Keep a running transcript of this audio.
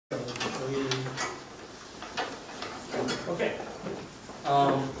Okay.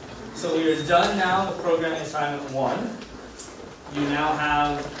 So we are done now with programming assignment 1. You now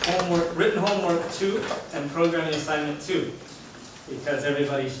have homework, written homework 2 and programming assignment 2, because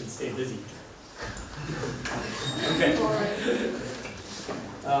everybody should stay busy. Okay.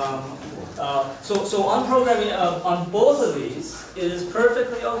 So on programming, on both of these, it is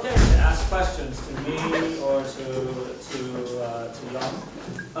perfectly okay to ask questions to me or to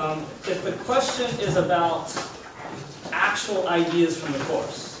Young. If the question is about actual ideas from the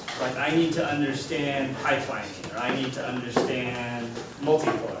course, like I need to understand pipelining, or I need to understand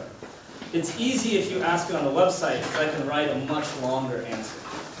multicolor, it's easy if you ask it on the website, because I can write a much longer answer.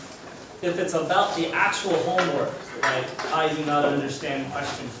 If it's about the actual homework, like I do not understand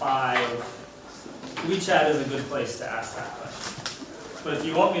question 5, WeChat is a good place to ask that question. But if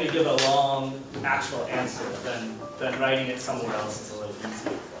you want me to give a long actual answer, then writing it somewhere else is a little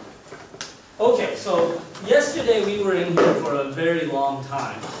easier. Okay, so yesterday we were in here for a very long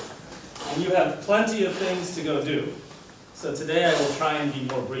time, and you have plenty of things to go do. So today I will try and be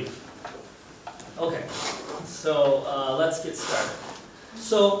more brief. Okay, so let's get started.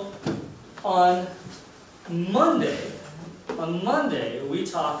 So on Monday we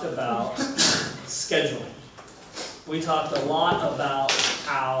talked about scheduling. We talked a lot about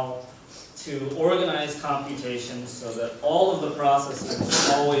how to organize computations so that all of the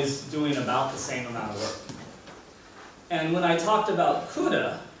processors are always doing about the same amount of work. And when I talked about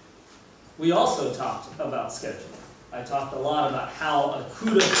CUDA, we also talked about scheduling. I talked a lot about how a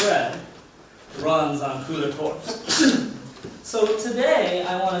CUDA thread runs on CUDA cores. So today,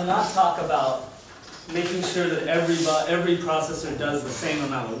 I want to not talk about making sure that every processor does the same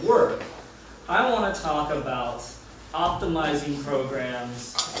amount of work. I want to talk about optimizing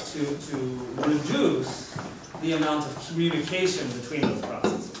programs to reduce the amount of communication between those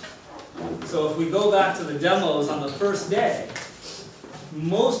processors. So if we go back to the demos on the first day,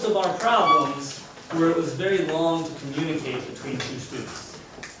 most of our problems were it was very long to communicate between two students.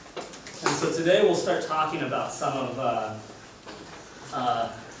 And so today we'll start talking about some of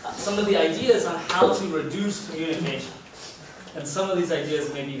the ideas on how to reduce communication. And some of these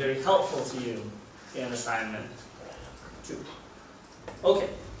ideas may be very helpful to you in assignment 2. Okay,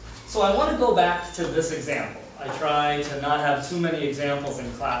 so I want to go back to this example. I try to not have too many examples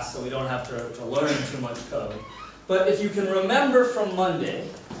in class so we don't have to learn too much code. But if you can remember from Monday,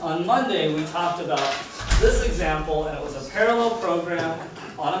 on Monday we talked about this example, and it was a parallel program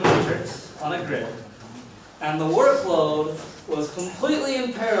on a matrix, on a grid. And the workload was completely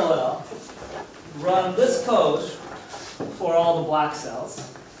in parallel, run this code for all the black cells.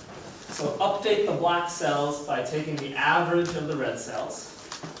 So update the black cells by taking the average of the red cells.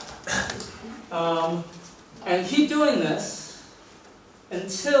 And keep doing this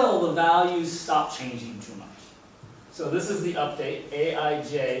until the values stop changing too much. So this is the update.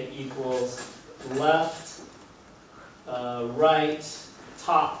 Aij equals left, right,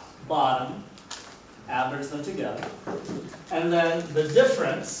 top, bottom. Average them together. And then the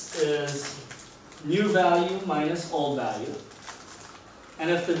difference is new value minus old value. And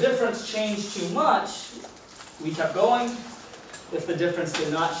if the difference changed too much, we kept going. If the difference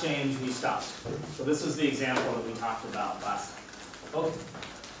did not change, we stopped. So this was the example that we talked about last time. Okay.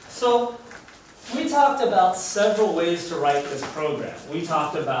 So we talked about several ways to write this program. We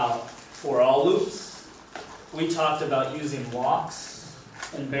talked about for all loops. We talked about using walks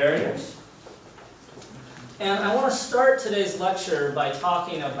and barriers. And I want to start today's lecture by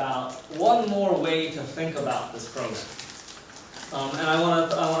talking about one more way to think about this program. And I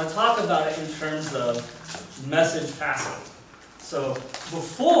want to talk about it in terms of message passing. So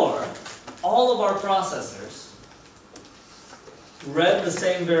before, all of our processors read the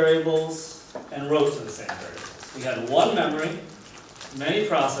same variables and wrote to the same variables. We had one memory, many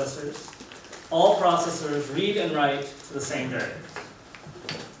processors. All processors read and write to the same variables.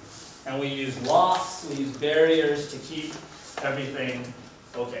 And we use locks, we use barriers to keep everything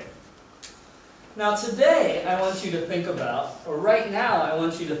okay. Now today, I want you to think about, or right now, I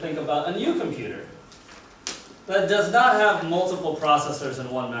want you to think about a new computer that does not have multiple processors in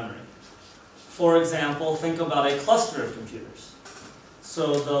one memory. For example, think about a cluster of computers.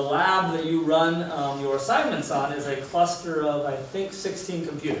 So the lab that you run your assignments on is a cluster of, I think, 16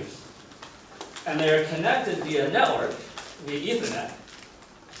 computers. And they are connected via network, via Ethernet.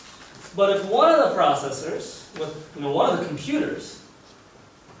 But if one of the processors, one of the computers,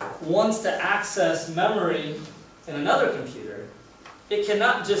 wants to access memory in another computer, it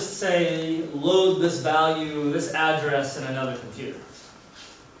cannot just say, load this value, this address in another computer.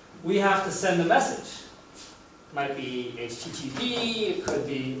 We have to send a message. It might be HTTP, it could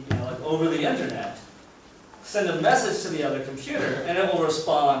be like over the internet. send a message to the other computer, and it will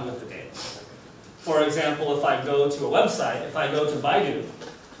respond with the data. For example, if I go to a website, if I go to Baidu,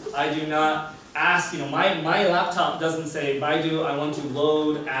 I do not ask, my laptop doesn't say, Baidu, I want to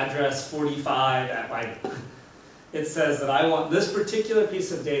load address 45 at Baidu. It says that I want this particular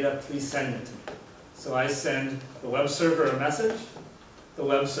piece of data, please send it to me. So I send the web server a message, the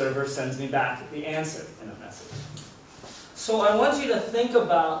web server sends me back the answer in a message. So I want you to think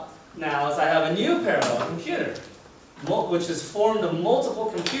about now as I have a new parallel computer, which is formed of multiple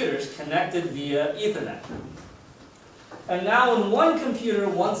computers connected via Ethernet. And now when one computer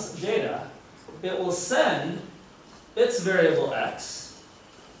wants data, it will send its variable x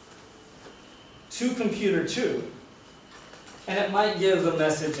to computer 2, and it might give the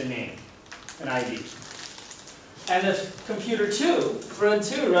message a name, an ID. And if computer 2, thread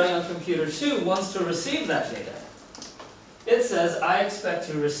 2 running on computer 2 wants to receive that data, it says, I expect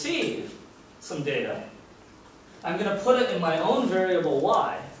to receive some data. I'm going to put it in my own variable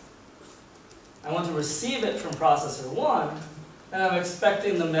y. I want to receive it from processor 1, and I'm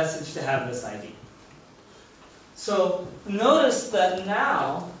expecting the message to have this ID. So notice that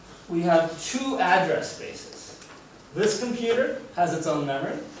now we have two address spaces. This computer has its own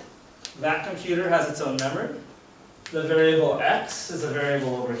memory. That computer has its own memory. The variable x is a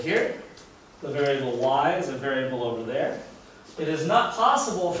variable over here. The variable y is a variable over there. It is not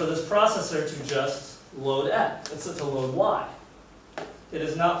possible for this processor to just load x. It's to load y. It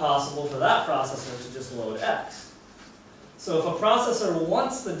is not possible for that processor to just load x. So if a processor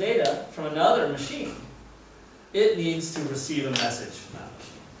wants the data from another machine, it needs to receive a message from that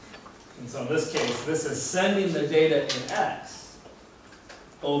machine. And so in this case, this is sending the data in x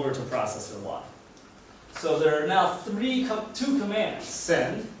over to processor y. So there are now two commands,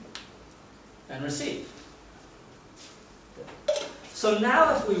 send and receive. So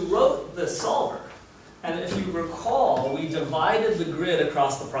now if we wrote the solver, and if you recall, we divided the grid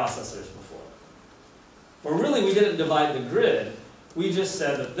across the processors before. Or really, we didn't divide the grid. We just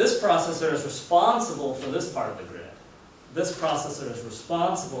said that this processor is responsible for this part of the grid. This processor is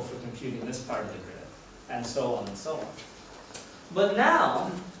responsible for computing this part of the grid, and so on and so on. But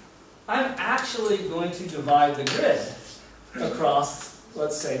now, I'm actually going to divide the grid across,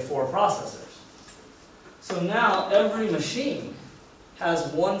 let's say, 4 processors. So now every machine has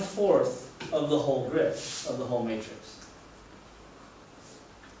 1/4 of the whole grid, of the whole matrix.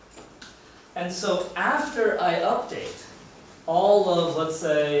 And so after I update all of, let's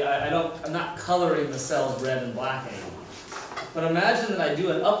say, I'm not coloring the cells red and black anymore, but imagine that I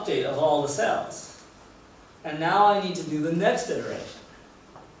do an update of all the cells. And now I need to do the next iteration.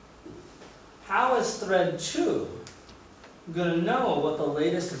 How is thread 2 going to know what the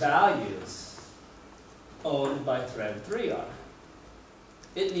latest values owned by thread 3 are?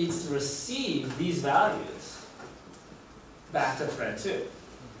 It needs to receive these values back to thread 2.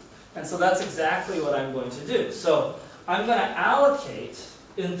 And so that's exactly what I'm going to do. So I'm going to allocate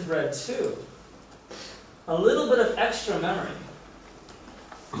in thread 2 a little bit of extra memory.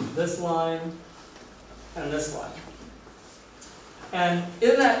 This line and this line. And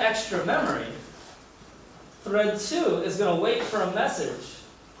in that extra memory, thread 2 is going to wait for a message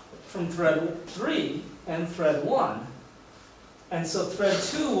from thread 3 and thread 1. And so thread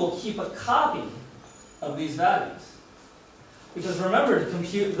 2 will keep a copy of these values. Because remember, to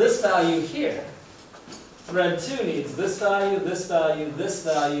compute this value here, thread 2 needs this value, this value, this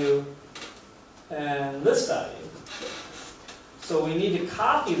value, and this value. So we need to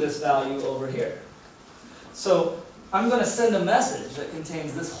copy this value over here. So I'm going to send a message that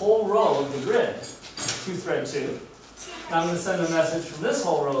contains this whole row of the grid to thread 2. And I'm going to send a message from this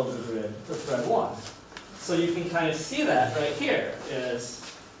whole row of the grid to thread 1. So you can kind of see that right here is,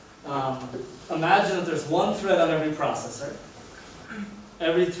 imagine that there's one thread on every processor.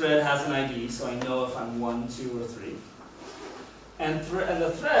 Every thread has an ID, so I know if I'm 1, 2, or 3. And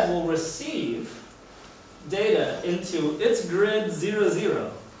the thread will receive data into its grid 0,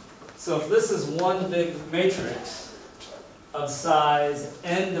 0. So if this is one big matrix of size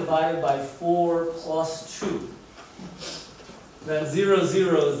n divided by 4 plus 2, then 0,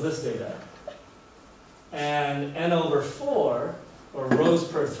 0 is this data. And n over 4, or rows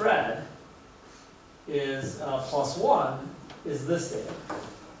per thread, is plus 1, is this data.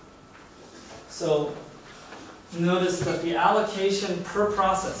 So notice that the allocation per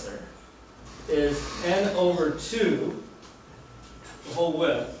processor is n over 2, the whole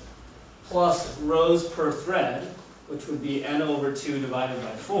width, plus rows per thread, which would be n over 2 divided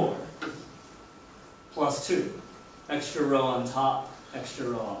by 4, plus 2. Extra row on top, extra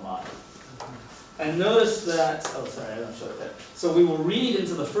row on bottom. And notice that, oh sorry, I don't show it there. So we will read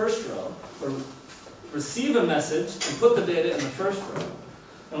into the first row, or receive a message and put the data in the first row.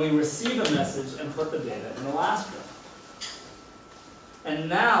 And we receive a message and put the data in the last row. And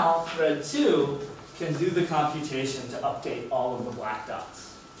now thread 2 can do the computation to update all of the black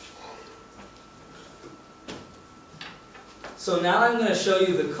dots. So now I'm going to show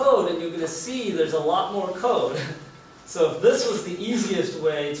you the code, and you're going to see there's a lot more code. So if this was the easiest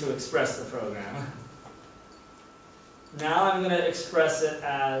way to express the program, now I'm going to express it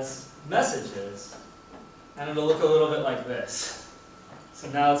as messages, and it'll look a little bit like this. So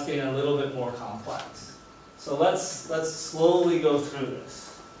now it's getting a little bit more complex. So let's slowly go through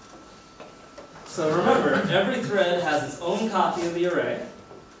this. So remember, every thread has its own copy of the array,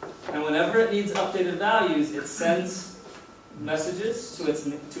 and whenever it needs updated values, it sends messages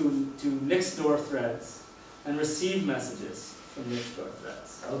to next door threads and receive messages from next door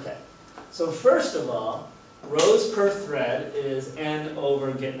threads. Okay. So first of all, rows per thread is n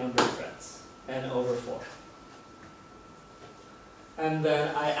over get number threads, n over 4. And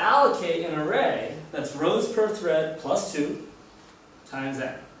then I allocate an array that's rows per thread plus 2 times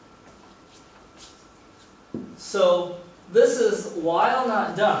n. So this is while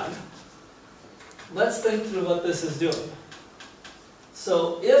not done. Let's think through what this is doing.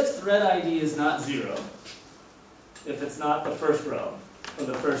 So if thread ID is not 0, if it's not the first row or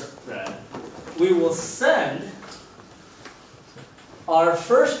the first thread, we will send our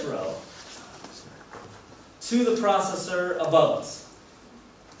first row to the processor above us.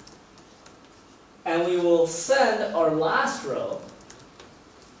 And we will send our last row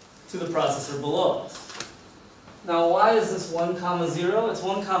to the processor below us. Now why is this 1, 0? It's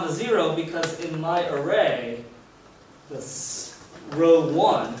 1, 0 because in my array, this row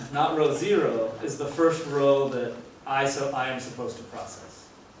 1, not row 0, is the first row that I am supposed to process.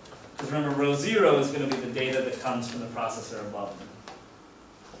 Because remember, row 0 is going to be the data that comes from the processor above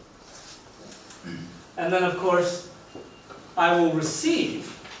me. And then, of course, I will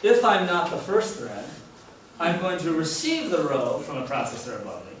receive, if I'm not the first thread, I'm going to receive the row from the processor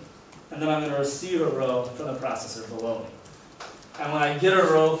above me. And then I'm going to receive a row from the processor below me. And when I get a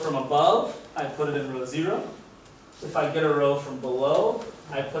row from above, I put it in row 0. If I get a row from below,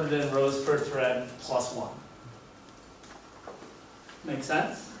 I put it in rows per thread plus 1. Make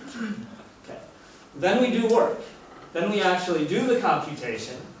sense? Okay. Then we do work. Then we actually do the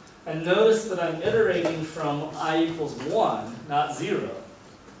computation. And notice that I'm iterating from I equals 1, not 0,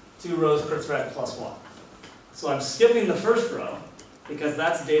 to rows per thread plus 1. So I'm skipping the first row, because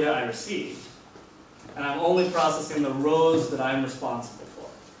that's data I received. And I'm only processing the rows that I'm responsible for,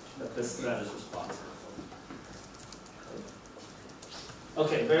 that this thread is responsible for.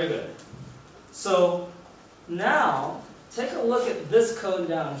 Okay, very good. So now, take a look at this code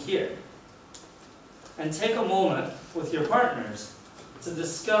down here. And take a moment with your partners to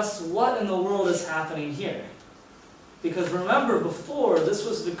discuss what in the world is happening here. Because remember, before, this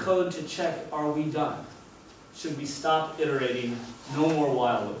was the code to check, are we done? Should we stop iterating? No more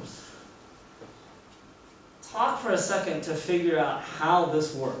while loops. Talk for a second to figure out how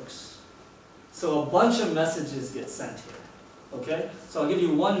this works. So a bunch of messages get sent here. Okay? So I'll give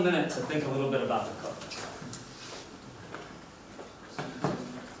you 1 minute to think a little bit about the code.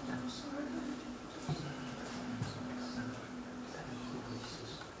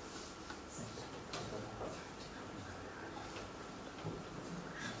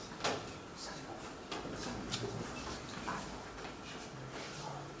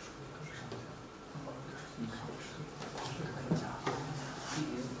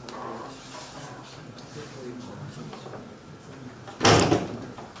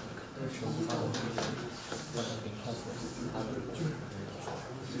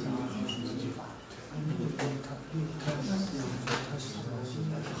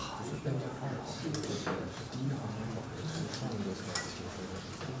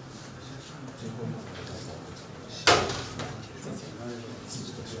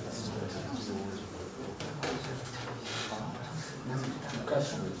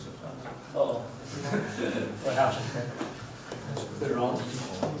 Uh-oh. What happened? Is it wrong?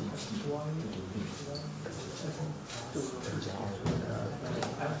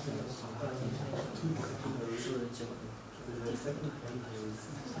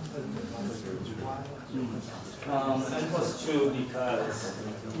 N plus 2 because,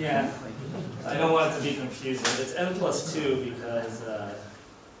 yeah, I don't want it to be confusing. It's N plus 2 because,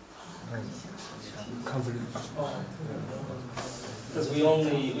 we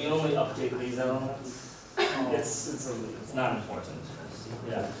only update these elements. It's not important.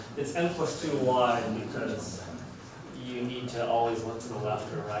 Yeah, it's N plus 2 wide because you need to always look to the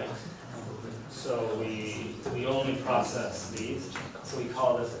left or right. So we only process these. So we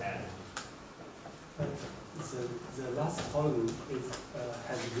call this N. The last column is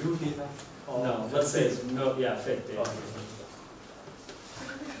has real data. Or No, let's say it's no, yeah, fake data.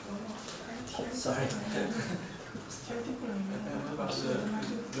 Okay. Sorry. About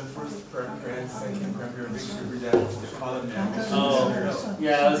the first parameter and second parameter, make sure that the column name. Oh,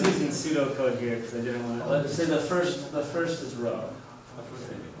 yeah, I was using pseudocode here because I didn't want to. Let's say the first is row.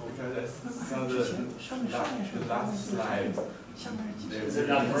 Because that's on the last slide. Is it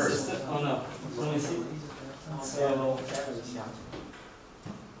not consistent? Oh no. Let me see. So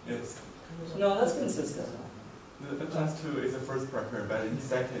Yes. no, that's consistent. The class 2 is the first parameter, but in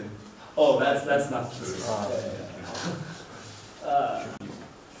second. Oh, that's not consistent.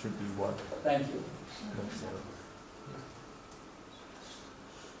 Should be what? Thank you.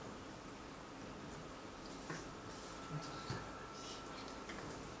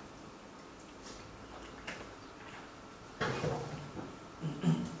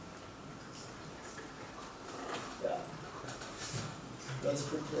 Yeah. Let's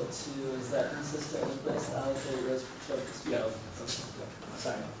prepare to, is that consistent with best allocate let's prepare to, yeah.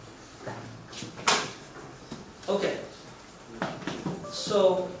 Sorry. Okay.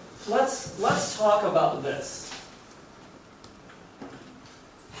 So let's talk about this.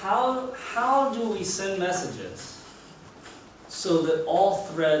 How do we send messages so that all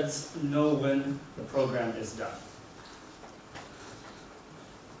threads know when the program is done?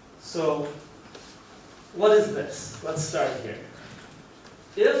 So what is this? Let's start here.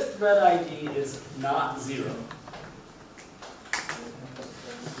 If thread ID is not 0,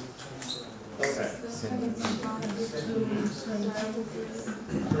 okay.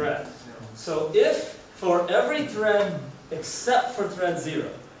 Correct. So if for every thread except for thread 0,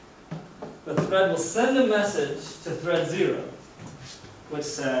 the thread will send a message to thread 0, which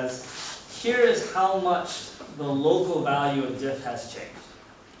says, here is how much the local value of diff has changed.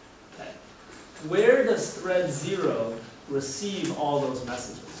 Okay. Where does thread 0 receive all those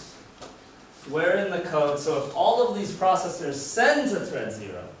messages? Where in the code? So if all of these processors send to thread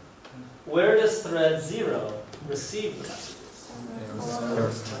 0, where does thread 0 receive the messages?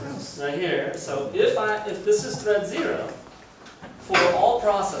 Right here. So if this is thread 0, for all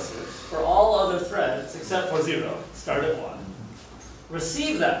processors, for all other threads except for 0, start at 1,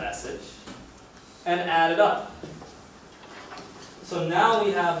 receive that message and add it up. So now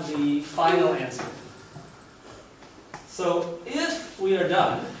we have the final answer. So if we are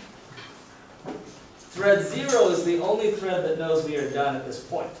done, thread 0 is the only thread that knows we are done at this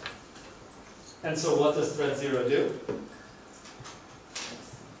point. And so what does thread 0 do?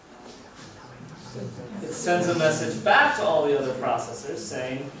 It sends a message back to all the other processors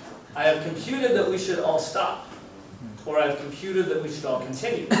saying, I have computed that we should all stop. Or I've computed that we should all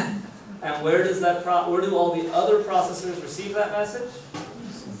continue. And where does where do all the other processors receive that message?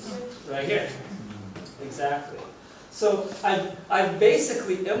 Right here. Exactly. So I've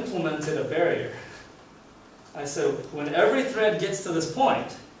basically implemented a barrier. I said, when every thread gets to this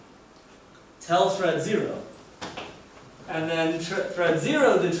point, tell thread 0. And then thread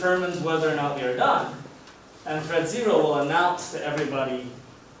 0 determines whether or not we are done. And thread 0 will announce to everybody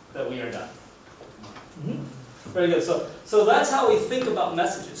that we are done. Mm-hmm. Very good. So that's how we think about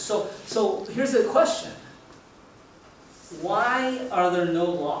messages. So here's a question. Why are there no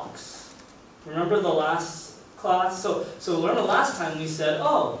locks? Remember the last class? So remember last time we said,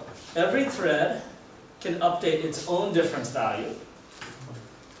 oh, every thread can update its own difference value.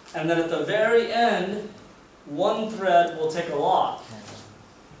 And then at the very end, one thread will take a lock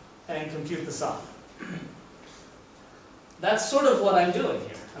and compute the sum. That's sort of what I'm doing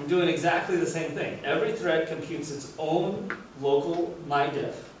here. I'm doing exactly the same thing. Every thread computes its own local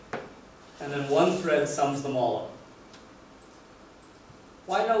mydiff, and then one thread sums them all up.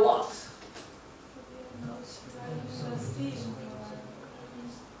 Why no locks?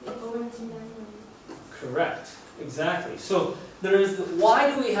 Correct. Exactly. So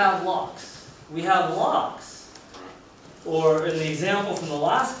why do we have locks? We have locks, or in the example from the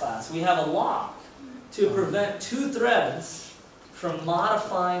last class, we have a lock to prevent two threads from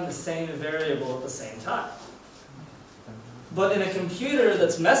modifying the same variable at the same time. But in a computer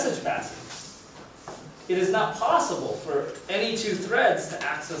that's message passing, it is not possible for any two threads to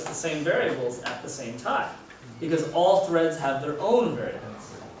access the same variables at the same time, because all threads have their own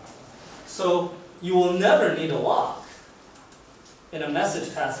variables. So you will never need a lock in a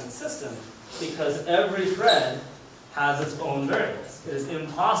message passing system, because every thread has its own variables. It is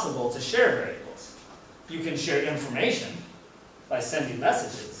impossible to share variables. You can share information by sending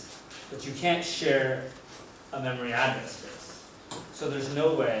messages, but you can't share a memory address space. So there's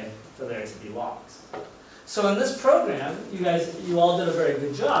no way for there to be locks. So in this program, you all did a very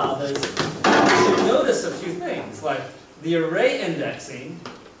good job. You should notice a few things, like the array indexing,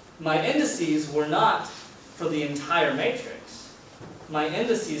 my indices were not for the entire matrix. My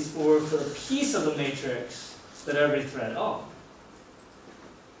indices were for the piece of the matrix that every thread owned.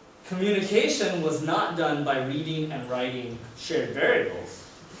 Communication was not done by reading and writing shared variables.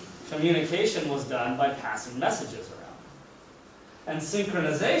 Communication was done by passing messages around. And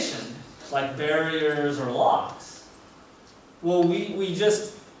synchronization, like barriers or locks, well, we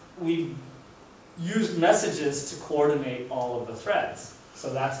used messages to coordinate all of the threads.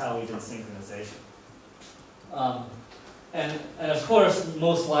 So that's how we did synchronization. And of course,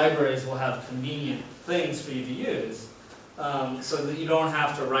 most libraries will have convenient things for you to use, so that you don't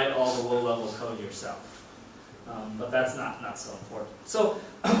have to write all the low-level code yourself. But that's not so important. So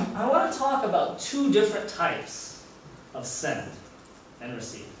I want to talk about two different types of send and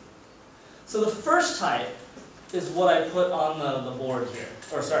receive. So the first type is what I put on the board here,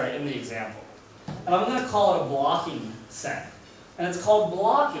 or sorry, in the example. And I'm going to call it a blocking send. And it's called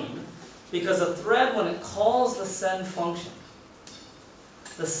blocking because a thread, when it calls the send function,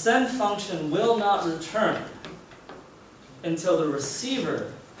 the send function will not return until the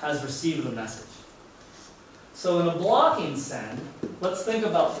receiver has received the message. So in a blocking send, let's think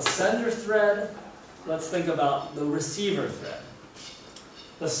about the sender thread, let's think about the receiver thread.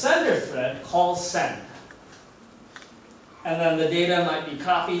 The sender thread calls send. And then the data might be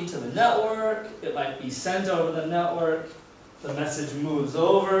copied to the network, it might be sent over the network, the message moves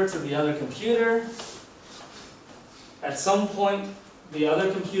over to the other computer. At some point, the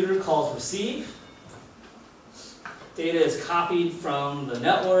other computer calls receive. Data is copied from the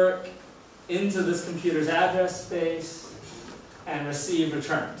network into this computer's address space, and receive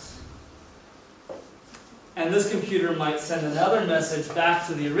returns. And this computer might send another message back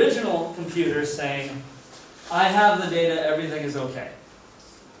to the original computer saying, I have the data, everything is okay.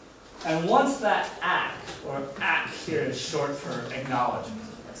 And once that ACK, or ACK here is short for acknowledgement,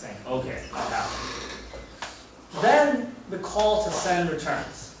 like saying, okay, I have it. Then the call to send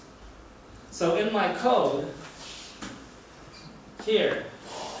returns. So in my code, here,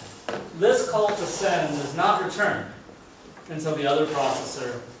 this call to send does not return until the other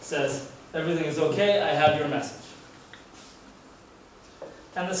processor says, everything is okay, I have your message.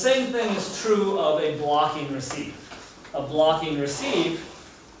 And the same thing is true of a blocking receive. A blocking receive,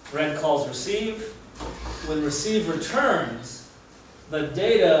 red calls receive. When receive returns, the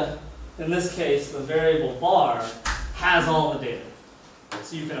data, in this case, the variable bar, has all the data.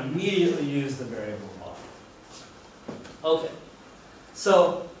 So you can immediately use the variable bar. Okay.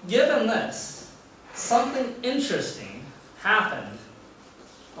 So, given this, something interesting happened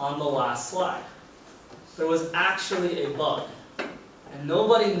on the last slide. There was actually a bug. And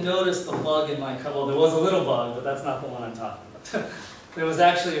nobody noticed the bug in my code. Well, there was a little bug, but that's not the one I'm talking about. There was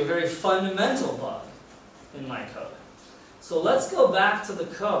actually a very fundamental bug in my code. So let's go back to the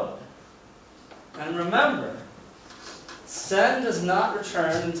code. And remember, send does not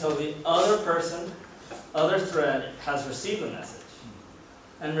return until the other person, other thread, has received the message.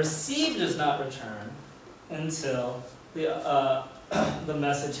 And receive does not return until the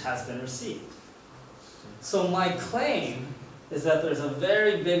message has been received. So my claim is that there's a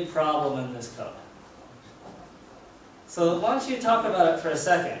very big problem in this code. So why don't you talk about it for a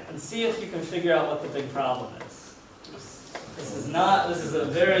second and see if you can figure out what the big problem is. This is a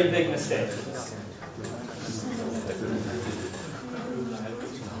very big mistake.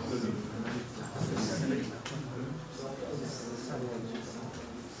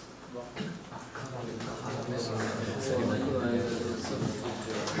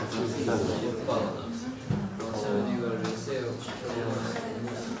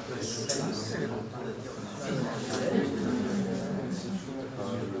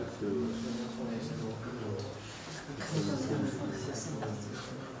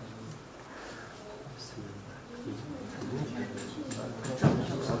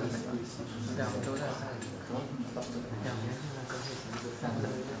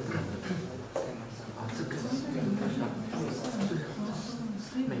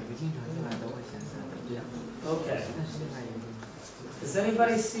 Okay. Does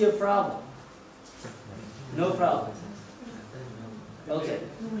anybody see a problem? No problem. Okay.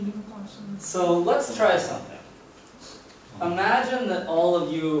 So let's try something. Imagine that all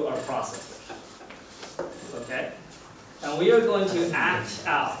of you are processors. Okay? And we are going to act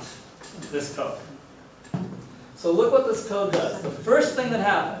out this code. So look what this code does. The first thing that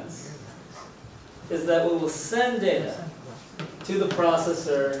happens is that we will send data to the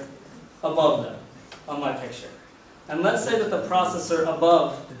processor above them on my picture. And let's say that the processor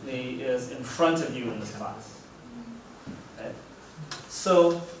above me is in front of you in this class. Okay?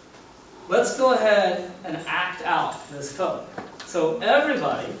 So let's go ahead and act out this code. So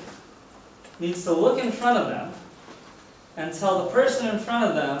everybody needs to look in front of them and tell the person in front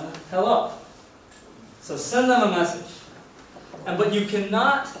of them, hello. So send them a message. But you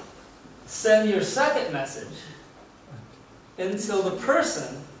cannot send your second message until the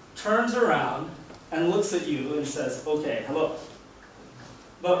person turns around and looks at you and says, okay, hello.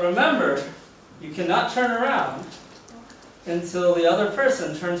 But remember, you cannot turn around until the other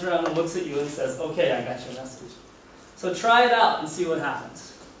person turns around and looks at you and says, okay, I got your message. So try it out and see what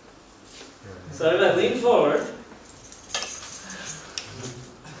happens. So everybody lean forward.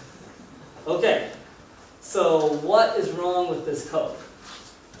 Okay, so what is wrong with this code?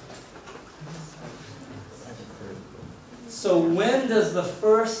 So when does the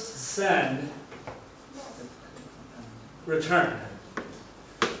first send return?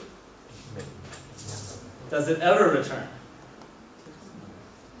 Does it ever return?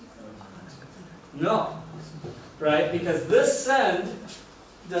 No, right? Because this send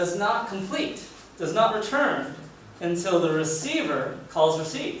does not complete, does not return until the receiver calls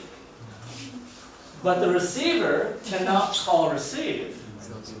receive. But the receiver cannot call receive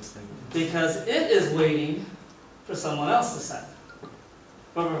because it is waiting for someone else to send,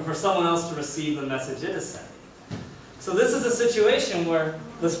 or for someone else to receive the message it is sending. So this is a situation where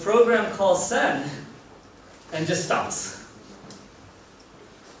this program calls send and just stops.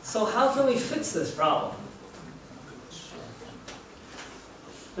 So how can we fix this problem?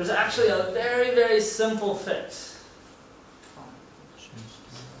 There's actually a very, very simple fix.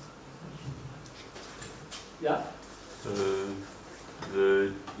 Yeah?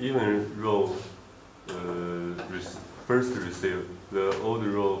 The even row first receive, the old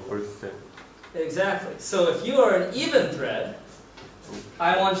row first send. Exactly. So if you are an even thread,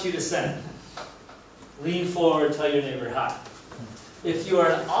 I want you to send. Lean forward, tell your neighbor hi. If you are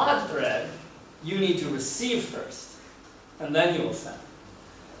an odd thread, you need to receive first, and then you will send.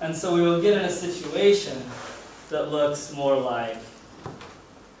 And so we will get in a situation that looks more like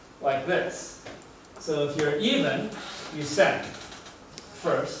this. So if you're even, you send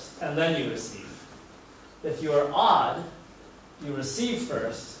first, and then you receive. If you are odd, you receive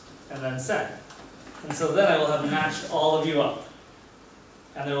first, and then send. And so then I will have matched all of you up.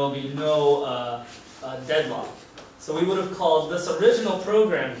 And there will be no deadlock. So we would have called this original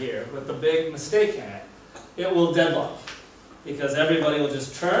program here, with the big mistake in it, it will deadlock. Because everybody will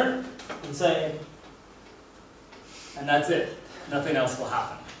just turn and say, and that's it. Nothing else will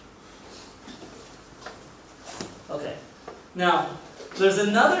happen. Okay. Now, there's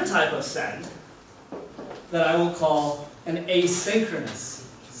another type of send that I will call an asynchronous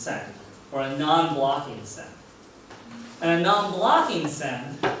send, or a non-blocking send. And a non-blocking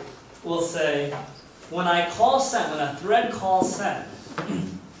send will say, when I call send, when a thread calls send,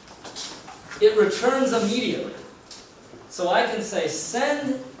 it returns immediately. So I can say,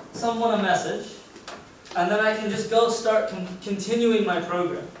 send someone a message, and then I can just go start continuing my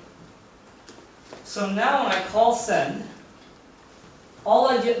program. So now when I call send, all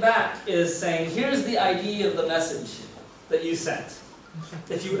I get back is saying, here's the ID of the message that you sent.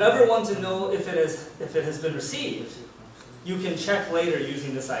 If you ever want to know if it has been received, you can check later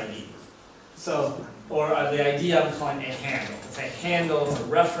using this ID. So, or the ID I'm calling a handle. It's a handle, it's a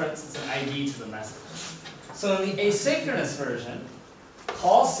reference, it's an ID to the message. So in the asynchronous version,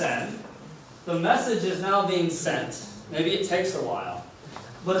 call send, the message is now being sent. Maybe it takes a while.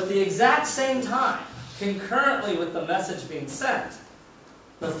 But at the exact same time, concurrently with the message being sent,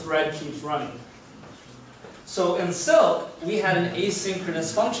 the thread keeps running. So in Silk, we had an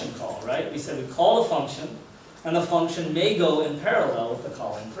asynchronous function call, right? We said we call a function, and the function may go in parallel with the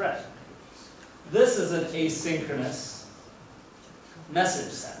calling thread. This is an asynchronous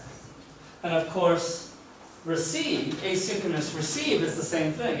message send. And of course, receive, asynchronous receive, is the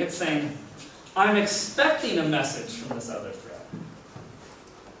same thing. It's saying, I'm expecting a message from this other thread.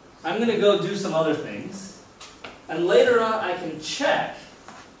 I'm going to go do some other things, and later on I can check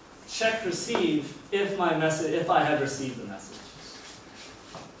receive if I have received the message.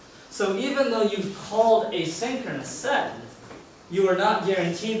 So even though you've called asynchronous send, you are not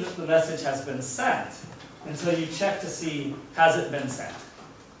guaranteed that the message has been sent until you check to see, has it been sent?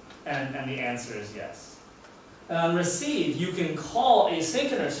 And the answer is yes. And on receive, you can call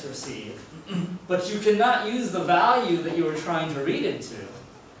asynchronous receive, but you cannot use the value that you were trying to read into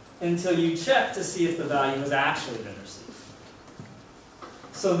until you check to see if the value has actually been received.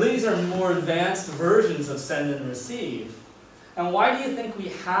 So these are more advanced versions of send and receive. And why do you think we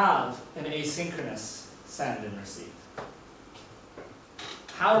have an asynchronous send and receive?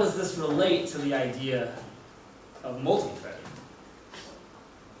 How does this relate to the idea of multi-threading?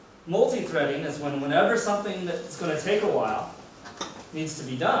 Multi-threading is whenever something that's going to take a while needs to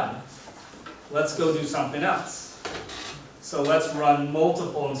be done, let's go do something else. So let's run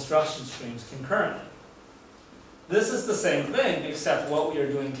multiple instruction streams concurrently. This is the same thing, except what we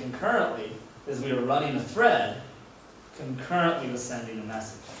are doing concurrently is we are running a thread concurrently with sending a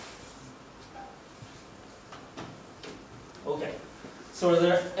message. Okay, so are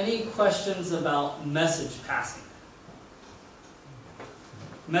there any questions about message passing?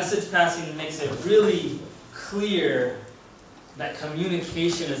 Message passing makes it really clear that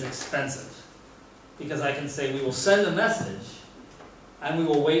communication is expensive. Because I can say we will send a message and we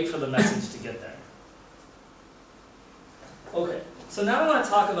will wait for the message to get there. Okay, so now I want to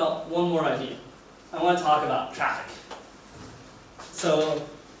talk about one more idea. I want to talk about traffic. So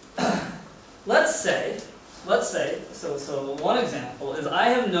let's say, so one example is I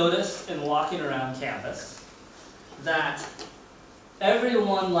have noticed in walking around campus that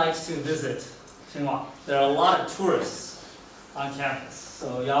everyone likes to visit Tsinghua. There are a lot of tourists on campus.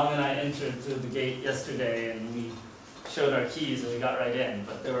 So Yang and I entered through the gate yesterday and we showed our keys and we got right in.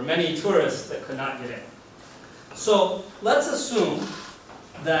 But there were many tourists that could not get in. So let's assume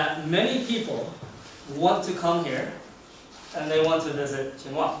that many people want to come here and they want to visit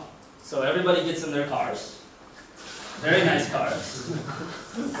Tsinghua. So everybody gets in their cars. Very nice cars.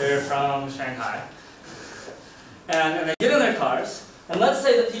 They're from Shanghai. And they get in their cars. And let's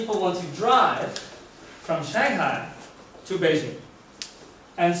say that people want to drive from Shanghai to Beijing.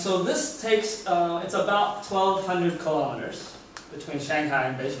 And so this takes, it's about 1,200 kilometers between Shanghai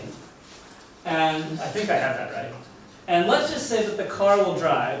and Beijing. And I think I have that right. And let's just say that the car will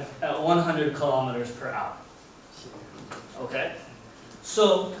drive at 100 kilometers per hour. Okay?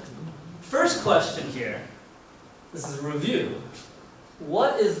 So, first question here, this is a review.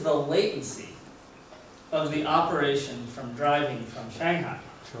 What is the latency of the operation from driving from Shanghai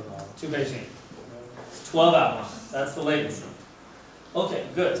to Beijing? It's 12 hours. That's the latency. Okay,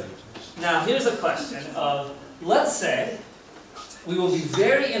 good. Now here's a question of, let's say we will be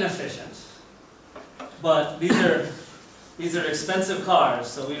very inefficient, but these are expensive cars,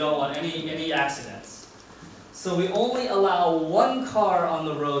 so we don't want any accidents. So we only allow one car on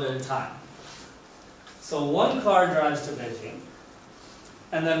the road at a time. So one car drives to Beijing,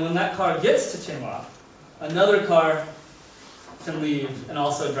 and then when that car gets to Tsinghua, another car can leave and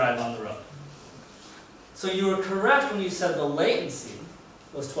also drive on the road. So you were correct when you said the latency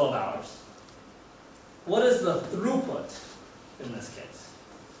was 12 hours. What is the throughput in this case?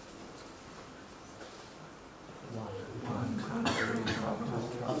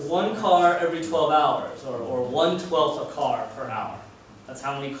 One car every 12 hours, or 1/12 a car per hour. That's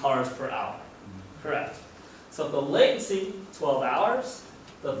how many cars per hour. Correct. So the latency, 12 hours.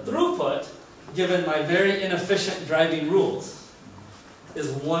 The throughput, given my very inefficient driving rules, is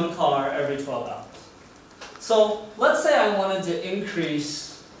one car every 12 hours. So let's say I wanted to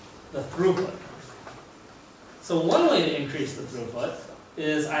increase the throughput. So one way to increase the throughput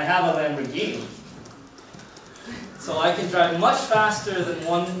is I have a Lamborghini. So I can drive much faster than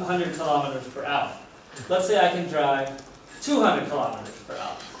 100 kilometers per hour. Let's say I can drive 200 kilometers per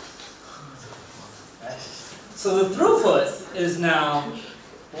hour. Okay. So the throughput is now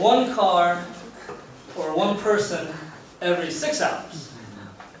one car or one person every 6 hours.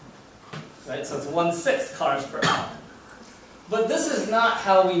 Right? So it's 1/6 cars per hour. But this is not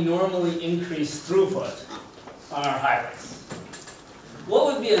how we normally increase throughput on our highways. What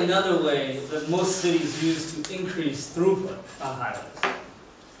would be another way that most cities use to increase throughput on highways?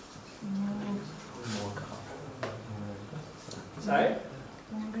 Sorry?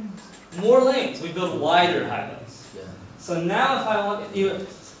 More lanes. We build wider highways. So now if I want,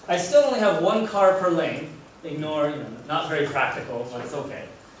 I still only have one car per lane. Ignore, not very practical, but it's okay.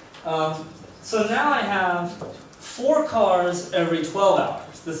 So now I have 4 cars every 12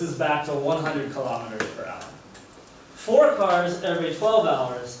 hours. This is back to 100 kilometers per hour. 4 cars every 12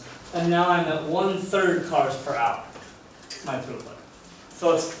 hours, and now I'm at 1/3 cars per hour, my throughput.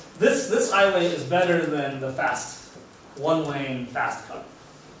 So this highway is better than the fast, one-lane fast car.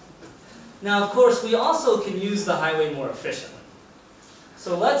 Now, of course, we also can use the highway more efficiently.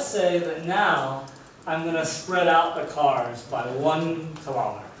 So let's say that now I'm going to spread out the cars by 1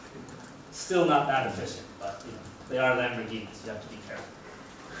 kilometer. Still not that efficient, but they are Lamborghinis. You have to be careful.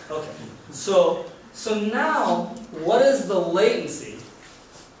 Okay, so now what is the latency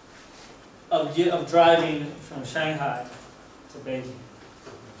of driving from Shanghai to Beijing?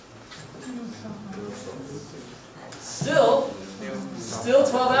 Still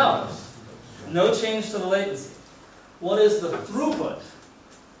 12 hours. No change to the latency. What is the throughput?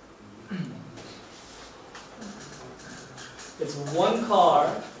 It's one car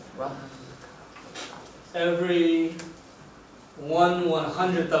every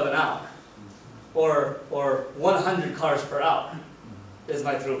 1/100th of an hour, or 100 cars per hour is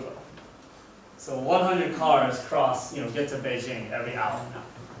my throughput. So 100 cars cross, get to Beijing every hour now.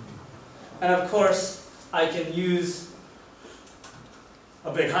 And of course, I can use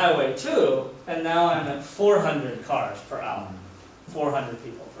a big highway too, and now I'm at 400 cars per hour, 400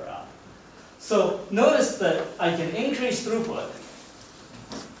 people per hour. So notice that I can increase throughput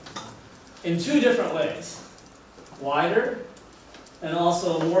in two different ways. Wider, and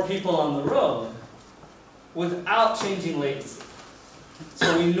also more people on the road, without changing latency.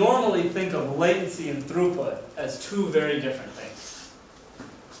 So we normally think of latency and throughput as two very different things.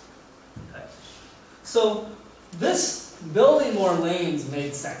 Okay. So this building more lanes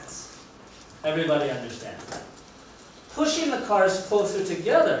made sense. Everybody understands that. Pushing the cars closer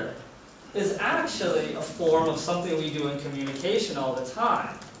together is actually a form of something we do in communication all the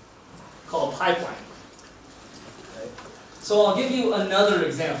time, called pipeline. Okay. So I'll give you another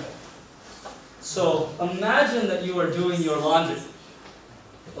example. So imagine that you are doing your laundry,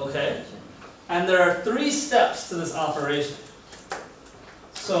 okay? And there are 3 steps to this operation.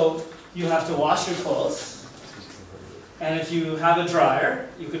 So you have to wash your clothes, and if you have a dryer,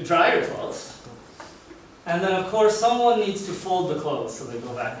 you could dry your clothes. And then of course someone needs to fold the clothes so they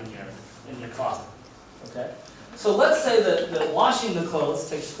go back in your closet, okay? So let's say that washing the clothes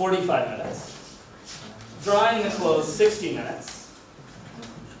takes 45 minutes, drying the clothes 60 minutes,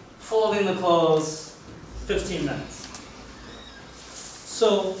 folding the clothes 15 minutes.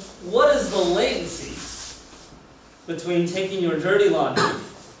 So what is the latency between taking your dirty laundry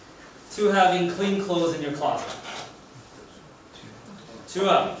to having clean clothes in your closet? 2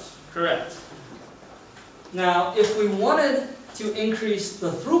 hours, correct. Now, if we wanted to increase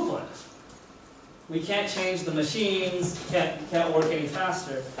the throughput, we can't change the machines, can't work any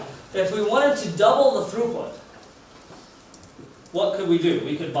faster. If we wanted to double the throughput, what could we do?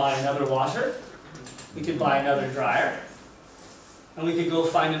 We could buy another washer, we could buy another dryer, and we could go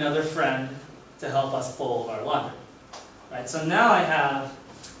find another friend to help us fold our laundry. Right? So now I have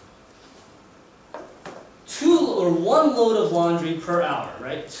 1 load of laundry per hour,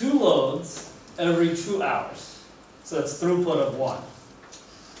 right? 2 loads every 2 hours. So that's throughput of 1.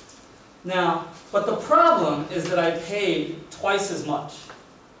 Now, but the problem is that I paid twice as much,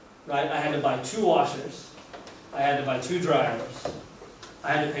 right? I had to buy 2 washers, I had to buy 2 dryers,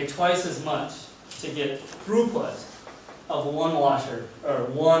 I had to pay twice as much to get throughput of 1 washer, or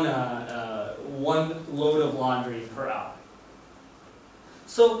one load of laundry per hour.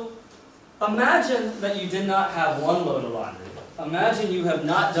 So imagine that you did not have 1 load of laundry. Imagine you have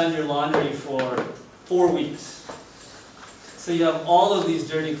not done your laundry for 4 weeks. So you have all of these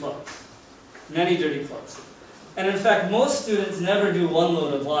dirty clothes, many dirty clothes. And in fact, most students never do 1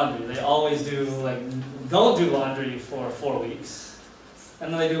 load of laundry. They always don't do laundry for 4 weeks.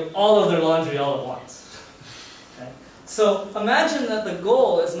 And then they do all of their laundry all at once. Okay? So imagine that the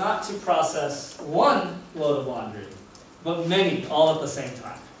goal is not to process 1 load of laundry, but many, all at the same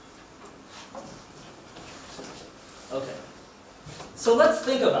time. Okay. So let's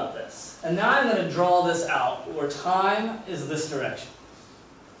think about this. And now I'm going to draw this out where time is this direction.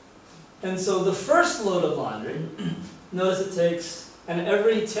 And so the first load of laundry, notice it takes, and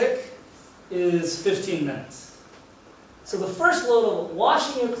every tick is 15 minutes. So the first load of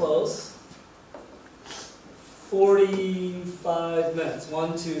washing your clothes, 45 minutes.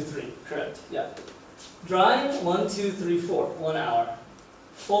 1, 2, 3. Correct. Yeah. Drying, 1, 2, 3, 4. 1 hour.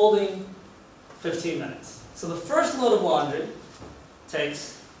 Folding, 15 minutes. So the first load of laundry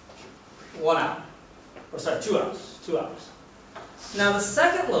takes 1 hour. Or sorry, 2 hours. 2 hours. Now the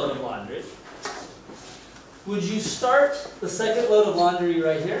second load of laundry, would you start the second load of laundry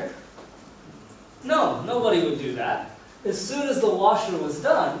right here? No, nobody would do that. As soon as the washer was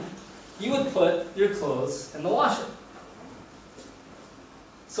done, you would put your clothes in the washer.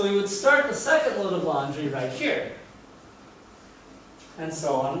 So you would start the second load of laundry right here. And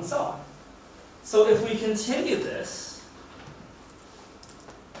so on and so on. So if we continue this,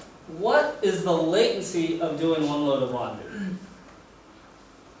 what is the latency of doing 1 load of laundry?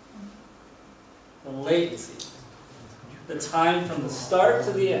 The latency. The time from the start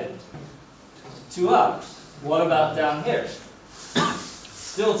to the end. 2 hours. What about down here?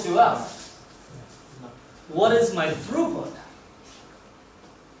 Still 2 hours. What is my throughput?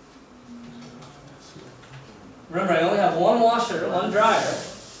 Remember, I only have 1 washer, 1 dryer.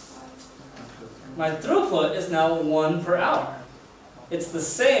 My throughput is now 1 per hour. It's the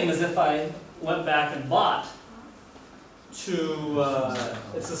same as if I went back and bought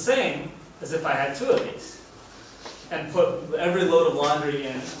it's the same as if I had 2 of these. and put every load of laundry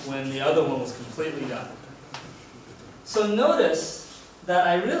in when the other one was completely done. So notice that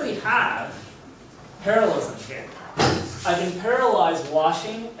I really have parallelism here. I can parallelize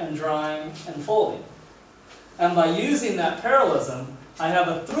washing and drying and folding. And by using that parallelism, I have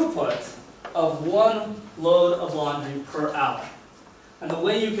a throughput of 1 load of laundry per hour. And the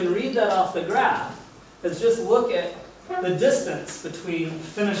way you can read that off the graph is just look at the distance between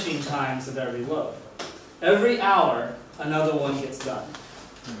finishing times of every load. Every hour, another one gets done.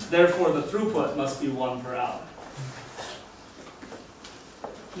 Therefore, the throughput must be 1 per hour.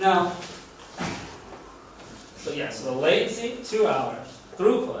 Now, so the latency, 2 hours.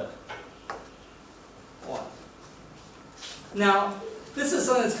 Throughput, 1. Now, this is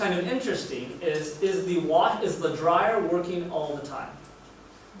something that's kind of interesting, is the dryer working all the time?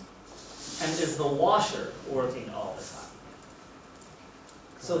 And is the washer working all the time?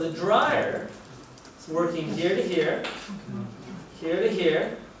 So the dryer is working here to here, here to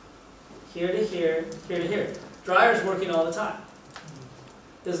here, here to here, here to here. Dryer's working all the time.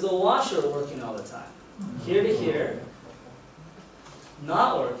 Is the washer working all the time? Here to here,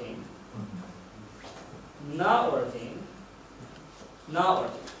 not working, not working, not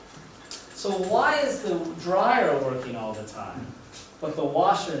working. So why is the dryer working all the time, but the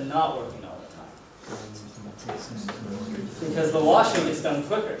washer not working all the time? Because the washing gets done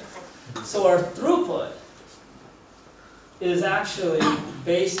quicker. So our throughput is actually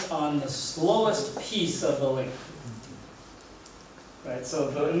based on the slowest piece of the link. Right. So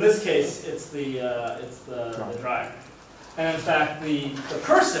in this case, it's the dryer. And in fact, the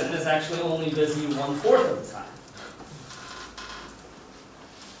person is actually only busy 1/4 of the time.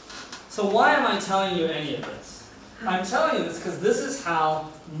 So why am I telling you any of this? I'm telling you this because this is how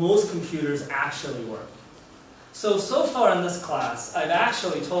most computers actually work. So far in this class, I've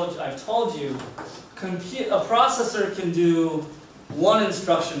told you a processor can do 1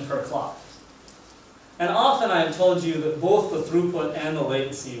 instruction per clock. And often I've told you that both the throughput and the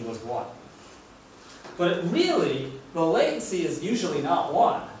latency was 1. But really, the latency is usually not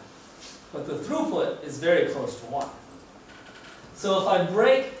 1, but the throughput is very close to 1. So if I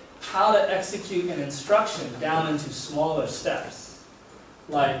break how to execute an instruction down into smaller steps,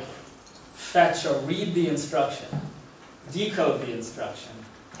 like fetch or read the instruction, decode the instruction,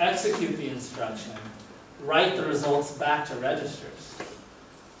 execute the instruction, write the results back to registers.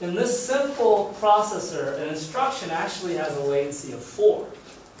 In this simple processor, an instruction actually has a latency of 4.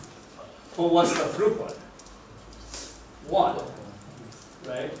 But what's the throughput? 1,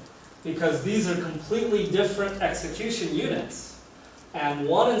 right? Because these are completely different execution units. And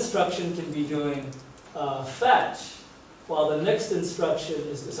one instruction can be doing fetch, while the next instruction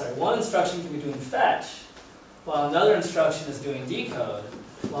is, one instruction can be doing fetch, while another instruction is doing decode,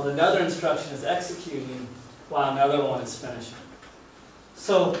 while another instruction is executing, while another one is finishing.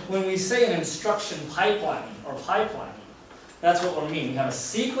 So when we say an instruction pipelining or pipelining, that's what we mean. We have a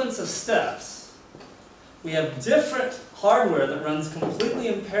sequence of steps. We have different hardware that runs completely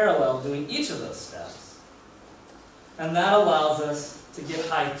in parallel doing each of those steps. And that allows us to get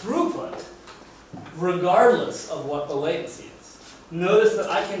high throughput regardless of what the latency is. Notice that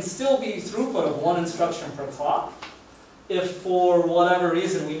I can still be throughput of 1 instruction per clock if for whatever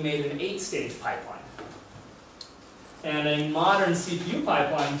reason we made an 8-stage pipeline. And a modern CPU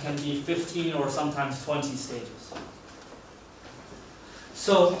pipeline can be 15 or sometimes 20 stages.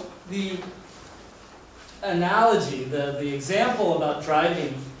 So the analogy, the example about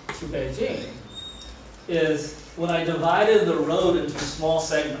driving to Beijing is when I divided the road into small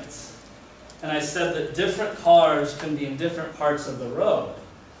segments, and I said that different cars can be in different parts of the road,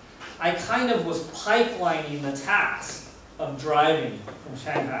 I kind of was pipelining the task of driving from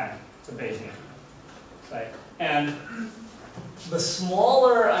Shanghai to Beijing. Right? And the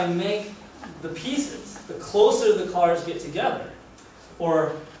smaller I make the pieces, the closer the cars get together,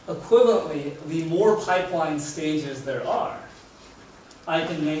 or equivalently, the more pipeline stages there are, I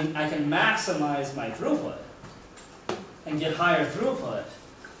can maximize my throughput and get higher throughput,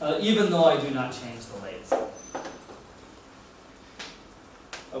 even though I do not change the latency.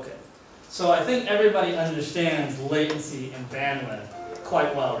 Okay, so I think everybody understands latency and bandwidth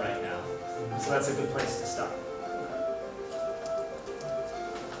quite well right now. So that's a good place to start.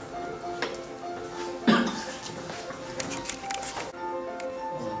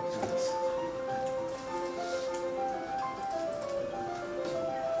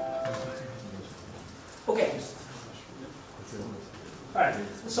 Okay. All right.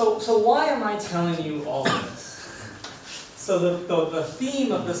 So why am I telling you all this? So the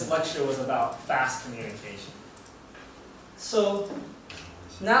theme of this lecture was about fast communication. So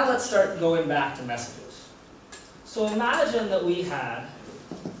now let's start going back to messages. So imagine that we had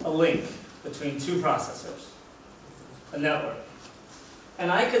a link between two processors, a network. And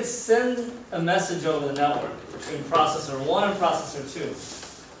I could send a message over the network between processor 1 and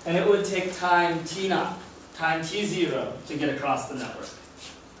processor 2. And it would take time t0, time t0 to get across the network.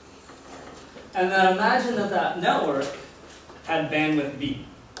 And then imagine that that network had bandwidth b.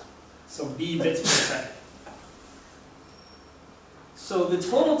 So b bits per second. So the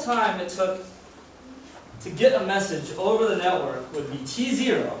total time it took to get a message over the network would be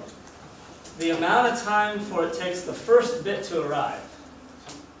t0, the amount of time for it takes the first bit to arrive,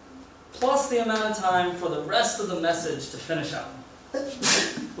 plus the amount of time for the rest of the message to finish up,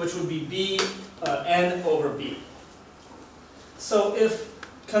 which would be n over b. So if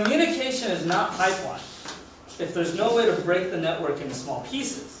communication is not pipeline, if there's no way to break the network into small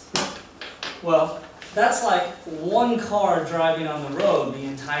pieces, well, that's like one car driving on the road the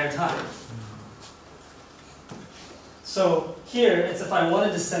entire time. So here, it's if I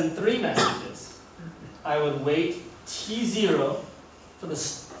wanted to send 3 messages, I would wait t0 for the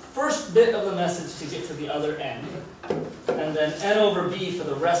first bit of the message to get to the other end, and then n over b for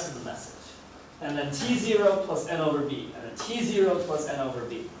the rest of the message. And then t0 plus n over b, and then t0 plus n over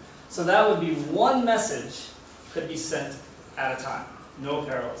b. So that would be one message could be sent at a time, no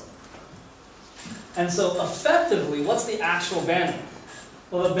parallelism. And so effectively, what's the actual bandwidth?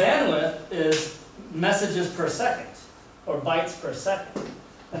 Well, the bandwidth is messages per second, or bytes per second.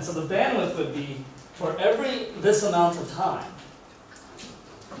 And so the bandwidth would be, for this amount of time,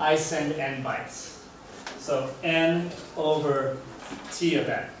 I send n bytes. So n over t of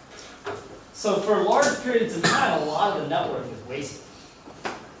n. So for large periods of time, a lot of the network is wasted.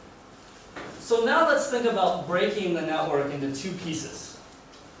 So now let's think about breaking the network into 2 pieces.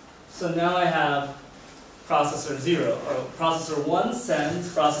 So now I have processor 0, or processor 1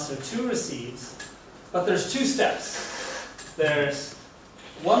 sends, processor 2 receives, but there's 2 steps. There's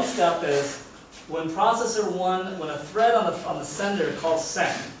one step is when processor 1, when a thread on the sender calls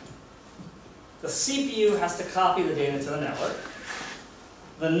send, the CPU has to copy the data to the network.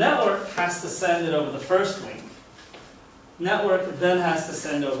 The network has to send it over the first link. Network then has to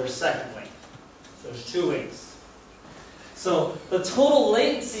send over second link. So there's 2 links. So the total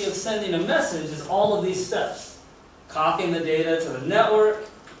latency of sending a message is all of these steps. Copying the data to the network,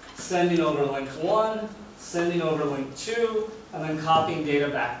 sending over link 1, sending over link 2, and then copying data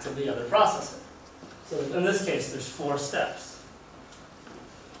back to the other processor. So in this case, there's 4 steps.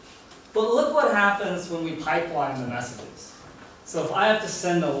 But look what happens when we pipeline the messages. So if I have to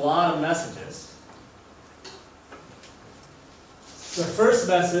send a lot of messages, the first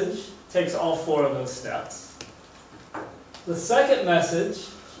message takes all 4 of those steps. The second message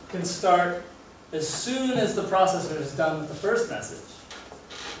can start as soon as the processor is done with the first message.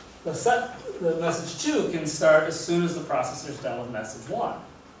 The message 2 can start as soon as the processor is done with message 1,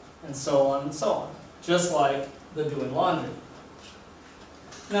 and so on and so on, just like the doing laundry.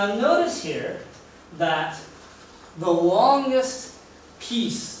 Now notice here that the longest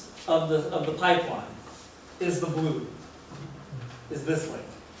piece of the pipeline is the blue, is this link.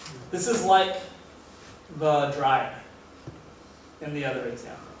 This is like the dryer in the other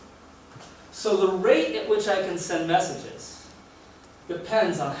example. So the rate at which I can send messages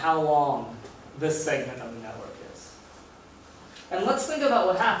depends on how long this segment of the network is. And let's think about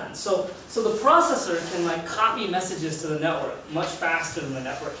what happens. So the processor can copy messages to the network much faster than the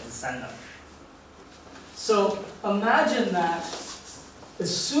network can send them. So imagine that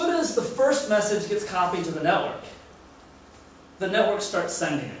as soon as the first message gets copied to the network starts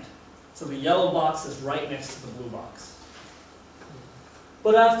sending it. So the yellow box is right next to the blue box.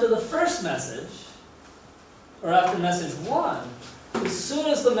 But after the first message, or after message 1, as soon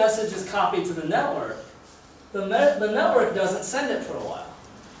as the message is copied to the network network doesn't send it for a while.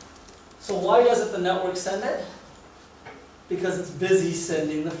 So why doesn't the network send it? Because it's busy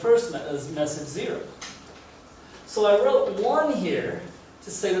sending the first message 0. So I wrote 1 here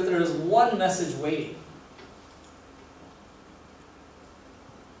to say that there is 1 message waiting.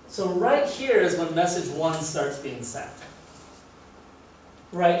 So right here is when message 1 starts being sent.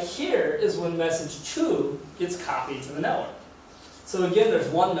 Right here is when message 2 gets copied to the network. So again, there's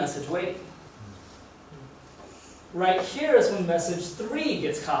 1 message waiting. Right here is when message 3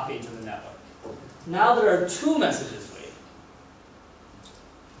 gets copied to the network. Now there are 2 messages waiting.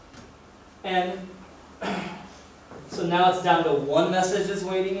 And so now it's down to 1 message is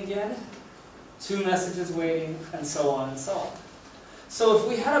waiting again, 2 messages waiting, and so on and so on. So if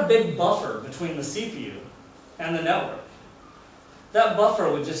we had a big buffer between the CPU and the network, that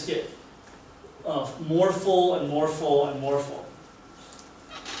buffer would just get more full and more full and more full.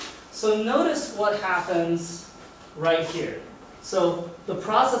 So notice what happens right here. So the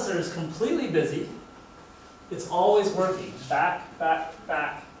processor is completely busy. It's always working. Back, back,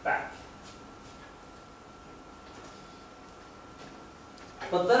 back, back.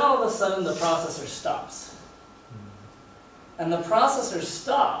 But then all of a sudden the processor stops. And the processor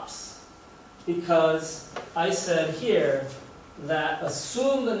stops because I said here that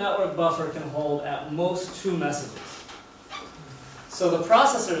assume the network buffer can hold at most 2 messages. So the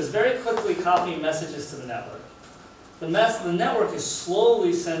processor is very quickly copying messages to the network. The network is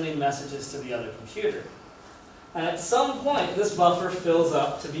slowly sending messages to the other computer. And at some point, this buffer fills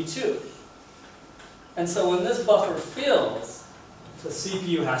up to be 2. And so when this buffer fills, the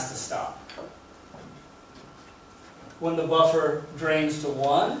CPU has to stop. When the buffer drains to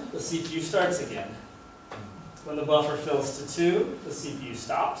 1, the CPU starts again. When the buffer fills to 2, the CPU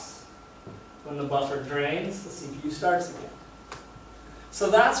stops. When the buffer drains, the CPU starts again. So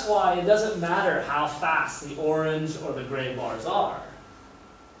that's why it doesn't matter how fast the orange or the gray bars are.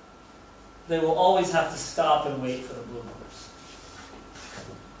 They will always have to stop and wait for the blue bars.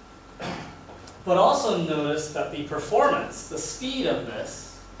 But also notice that the performance, the speed of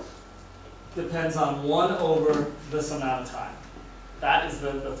this, depends on 1 over this amount of time. That is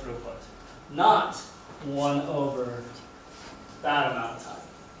the throughput, not 1 over that amount of time,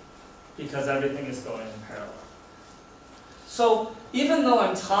 because everything is going in parallel. So even though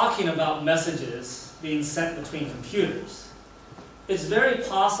I'm talking about messages being sent between computers, it's very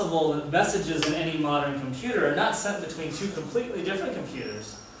possible that messages in any modern computer are not sent between 2 completely different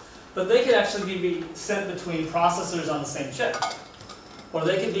computers, but they could actually be sent between processors on the same chip. Or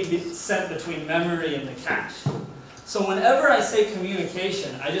they could be sent between memory and the cache. So whenever I say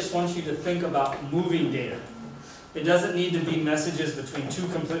communication, I just want you to think about moving data. It doesn't need to be messages between 2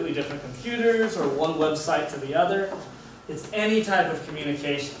 completely different computers or one website to the other. It's any type of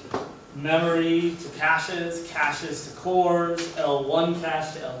communication. Memory to caches, caches to cores, L1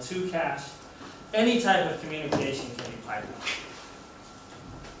 cache to L2 cache. Any type of communication can be pipelined.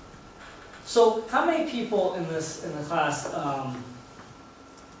 So how many people in the class,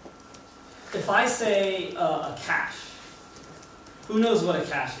 if I say a cache, who knows what a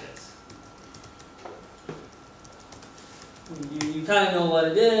cache is? You kind of know what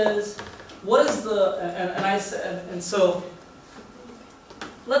it is. What is the, and so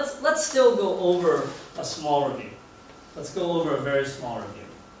let's still go over a small review. Let's go over a very small review.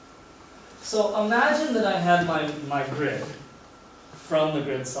 So imagine that I had my grid from the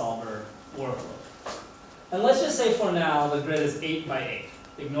grid solver workload. And let's just say for now the grid is 8 by 8.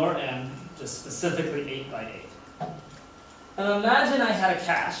 Ignore n, just specifically 8 by 8. And imagine I had a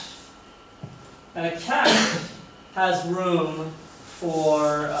cache. And a cache has room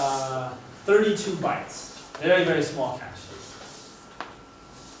for 32 bytes. Very, very small cache.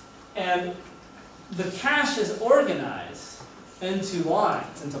 And the cache is organized into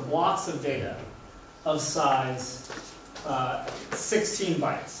lines, into blocks of data of size 16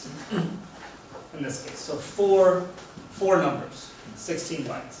 bytes in this case. So four numbers, 16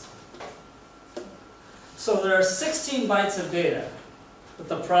 bytes. So there are 16 bytes of data that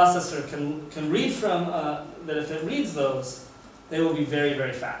the processor can read from, that if it reads those, they will be very,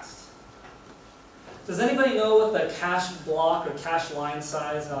 very fast. Does anybody know what the cache block or cache line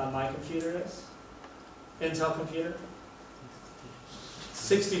size on my computer is? Intel computer?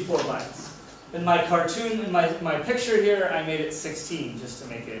 64 bytes. In my cartoon, in my picture here, I made it 16 just to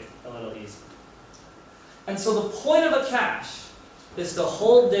make it a little easier. And so the point of a cache is to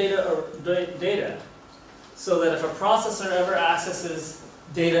hold data so that if a processor ever accesses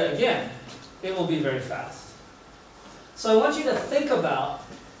data again, it will be very fast. So I want you to think about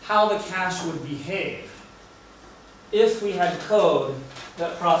how the cache would behave if we had code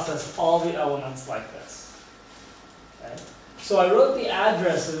that processed all the elements like this. Okay? So I wrote the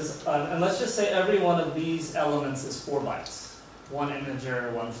addresses, and let's just say every one of these elements is 4 bytes. One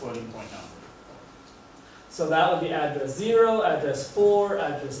integer, one floating point number. So that would be address 0, address 4,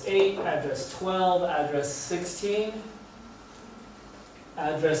 address 8, address 12, address 16,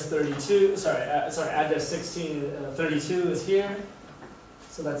 address 32, address 16, 32 is here.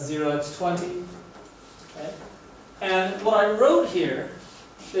 So that's 0x20. Okay? And what I wrote here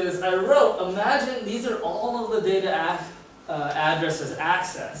is imagine these are all of the data addresses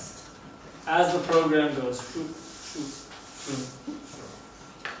accessed as the program goes shoot, shoot, shoot, shoot.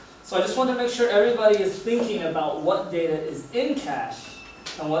 So I just want to make sure everybody is thinking about what data is in cache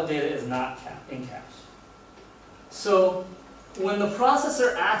and what data is not in cache. So when the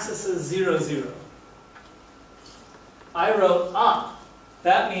processor accesses 0, 0, I wrote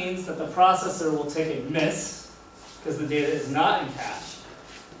that means that the processor will take a miss because the data is not in cache,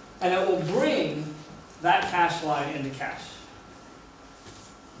 and it will bring that cache line into cache.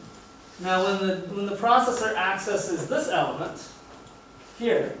 Now when the processor accesses this element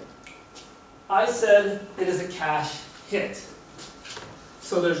here, I said it is a cache hit.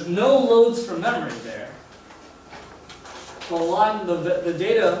 So there's no loads from memory there. The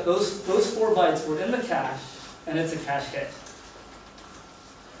data, those 4 bytes were in the cache, and it's a cache hit.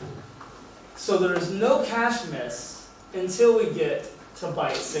 So there is no cache miss until we get to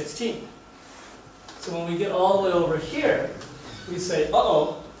byte 16. So when we get all the way over here, we say,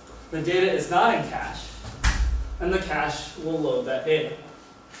 uh-oh, the data is not in cache, and the cache will load that data.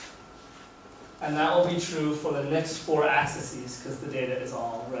 And that will be true for the next 4 accesses, because the data is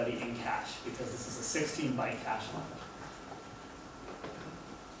already in cache, because this is a 16-byte cache line.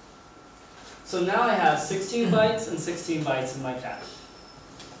 So now I have 16 bytes and 16 bytes in my cache.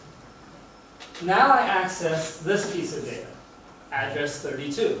 Now I access this piece of data, address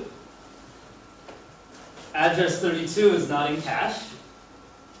 32. Address 32 is not in cache,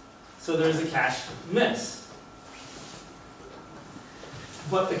 so there's a cache miss.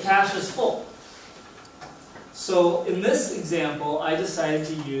 But the cache is full. So in this example, I decided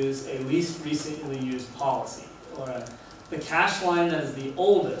to use a least recently used policy, or the cache line that is the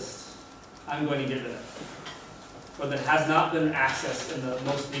oldest, I'm going to get rid of, or that has not been accessed in the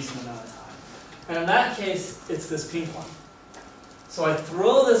most recent amount of time. And in that case, it's this pink one. So I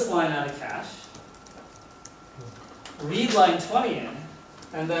throw this line out of cache, read line 20 in,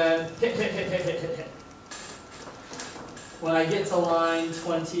 and then hit. When I get to line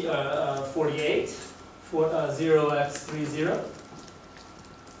 48, 0x30,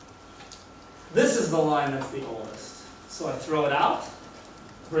 this is the line that's the oldest. So I throw it out,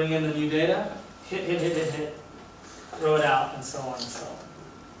 bring in the new data, hit, throw it out, and so on and so on.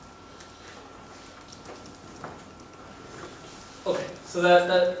 Okay, so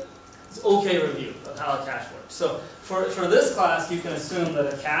that's okay review of how a cache works. So for this class, you can assume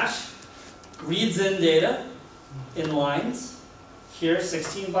that a cache reads in data in lines. Here,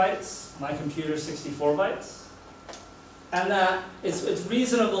 16 bytes. My computer, 64 bytes. And that it's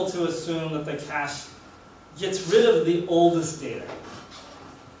reasonable to assume that the cache gets rid of the oldest data.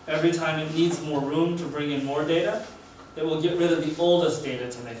 Every time it needs more room to bring in more data, it will get rid of the oldest data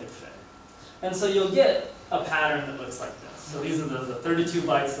to make it fit. And so you'll get a pattern that looks like this. So these are the 32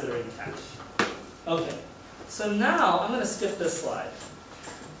 bytes that are in cache. Okay, so now I'm going to skip this slide.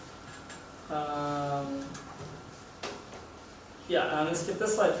 Yeah, I'm going to skip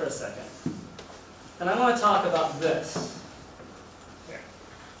this slide for a second. And I want to talk about this. Here.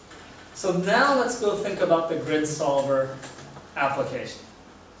 So now let's go think about the grid solver application.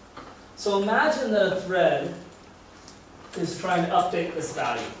 So imagine that a thread is trying to update this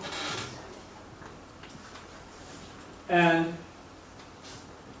value. And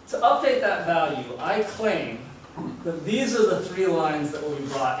to update that value, I claim that these are the 3 lines that will be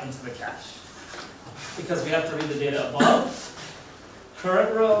brought into the cache. Because we have to read the data above,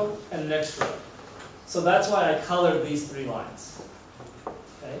 current row, and next row. So that's why I colored these 3 lines.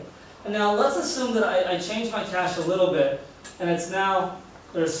 Okay? And now let's assume that I changed my cache a little bit, and it's now,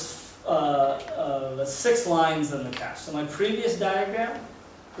 there's 6 lines in the cache. So my previous diagram,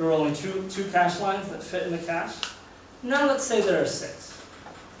 there were only two cache lines that fit in the cache. Now let's say there are 6.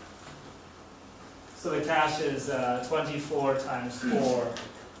 So the cache is 24 times 4,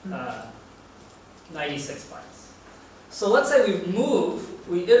 96 bytes. So let's say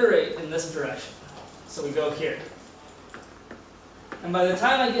we iterate in this direction. So we go here. And by the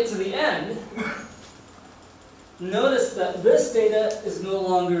time I get to the end, notice that this data is no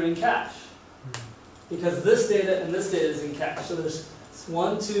longer in cache. Because this data and this data is in cache. So there's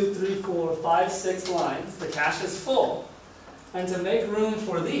 1, 2, 3, 4, 5, 6 lines. The cache is full. And to make room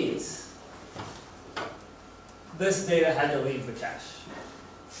for these, this data had to leave the cache.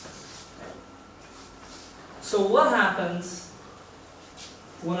 So what happens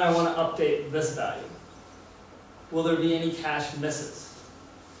when I want to update this value? Will there be any cache misses?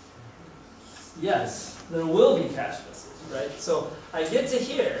 Yes, there will be cache misses, right? So I get to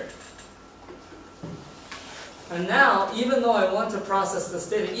here, and now, even though I want to process this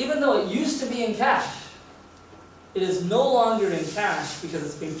data, even though it used to be in cache, it is no longer in cache because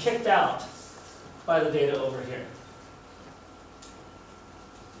it's been kicked out by the data over here.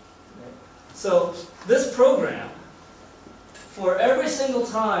 So this program, for every single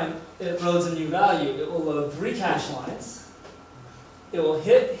time it loads a new value, it will load 3 cache lines. It will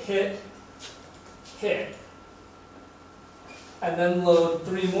hit, and then load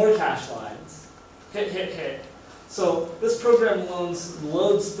 3 more cache lines. Hit. So this program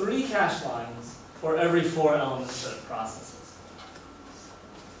loads 3 cache lines for every 4 elements that it processes.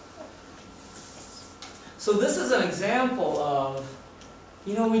 So this is an example of,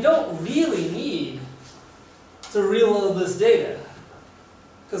 we don't really need to reload this data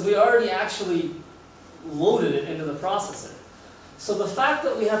because we already actually loaded it into the processor. So the fact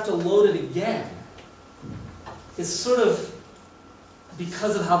that we have to load it again is sort of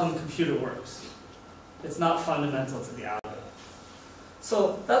because of how the computer works. It's not fundamental to the algorithm.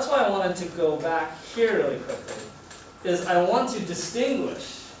 So that's why I wanted to go back here really quickly, is I want to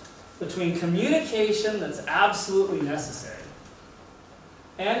distinguish between communication that's absolutely necessary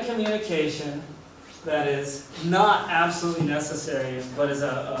and communication that is not absolutely necessary, but is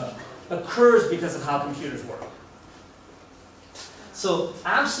occurs because of how computers work. So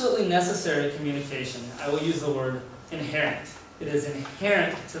absolutely necessary communication, I will use the word inherent. It is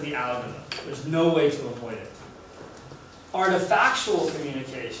inherent to the algorithm. There's no way to avoid it. Artifactual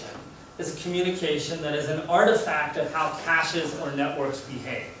communication is a communication that is an artifact of how caches or networks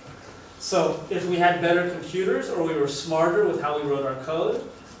behave. So if we had better computers or we were smarter with how we wrote our code,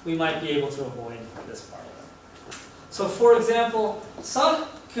 we might be able to avoid this part of it. So for example, some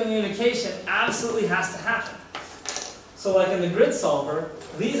communication absolutely has to happen. So like in the grid solver,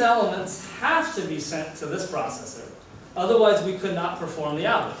 these elements have to be sent to this processor. Otherwise, we could not perform the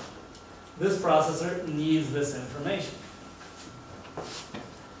algorithm. This processor needs this information.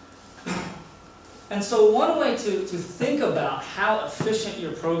 And so one way to think about how efficient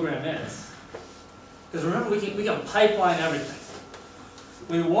your program is, because remember, we can pipeline everything.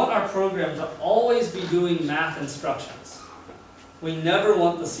 We want our program to always be doing math instructions. We never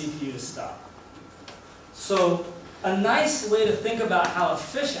want the CPU to stop. So a nice way to think about how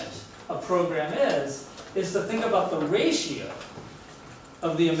efficient a program is to think about the ratio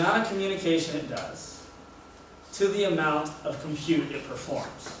of the amount of communication it does to the amount of compute it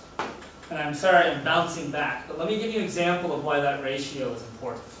performs. And I'm sorry I'm bouncing back, but let me give you an example of why that ratio is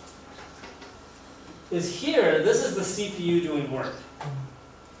important. Here, this is the CPU doing work.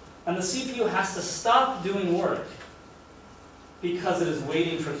 And the CPU has to stop doing work because it is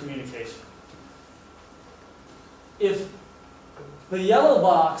waiting for communication. If the yellow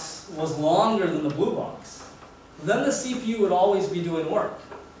box was longer than the blue box, then the CPU would always be doing work.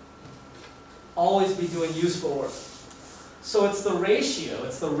 Always be doing useful work. So it's the ratio,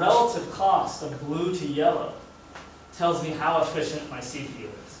 it's the relative cost of blue to yellow tells me how efficient my CPU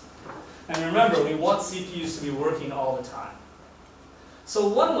is. And remember, we want CPUs to be working all the time. So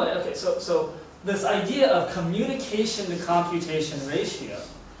one way, okay, so this idea of communication to computation ratio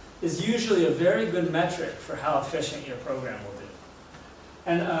is usually a very good metric for how efficient your program will do.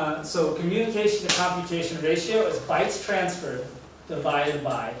 And so communication to computation ratio is bytes transferred divided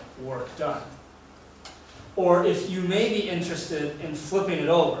by work done. Or if you may be interested in flipping it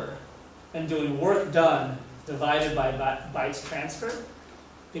over and doing work done divided by bytes transferred,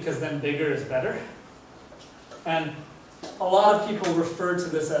 because then bigger is better. And a lot of people refer to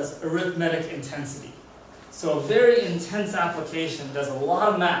this as arithmetic intensity. So a very intense application does a lot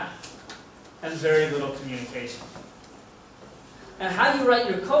of math and very little communication. And how you write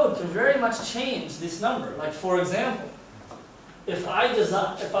your code can very much change this number. Like for example, if I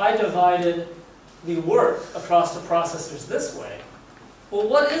divided the work across the processors this way, well,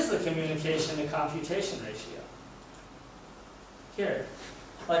 what is the communication to computation ratio? Here.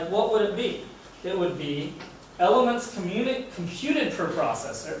 Like what would it be? It would be elements computed per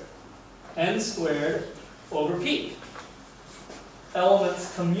processor, n squared over p.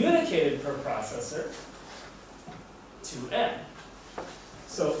 Elements communicated per processor, 2n.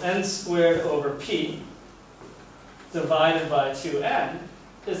 So n squared over p divided by 2n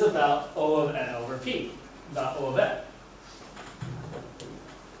is about O of n over p, about O of n.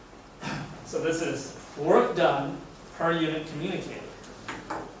 So this is work done per unit communicated.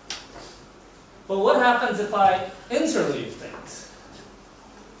 But what happens if I interleave things?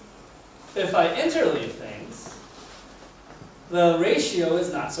 If I interleave things, the ratio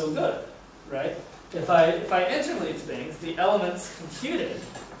is not so good, right? If I interleave things, the elements computed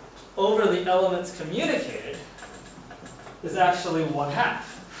over the elements communicated is actually 1/2.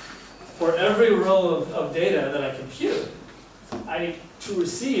 For every row of data that I compute, I need to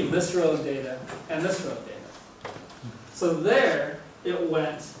receive this row of data and this row of data. So there it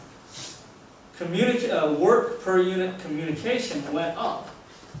went, work per unit communication went up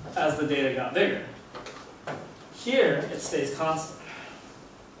as the data got bigger. Here it stays constant.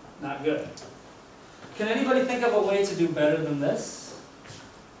 Not good. Can anybody think of a way to do better than this?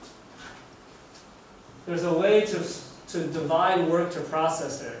 There's a way to divide work to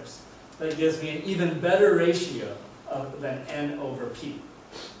processors that gives me an even better ratio than n over p.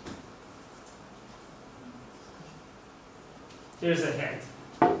 Here's a hint.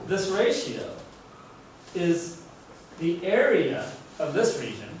 This ratio is the area of this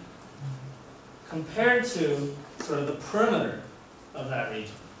region compared to sort of the perimeter of that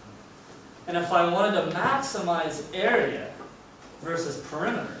region. And if I wanted to maximize area versus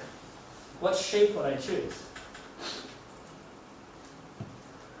perimeter, what shape would I choose?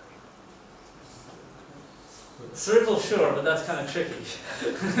 Circle, sure, but that's kind of tricky.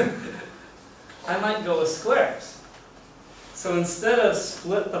 I might go with squares. So instead of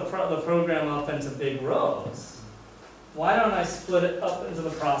split the program up into big rows, why don't I split it up into the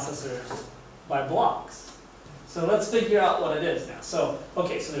processors by blocks? So let's figure out what it is now. So,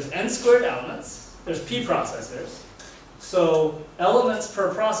 okay, so there's n squared elements, there's p processors. So elements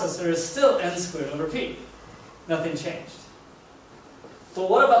per processor is still n squared over p. Nothing changed. But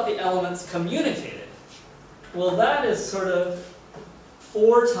what about the elements communicated? Well, that is sort of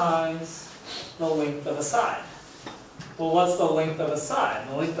 4 times the length of a side. Well, what's the length of a side?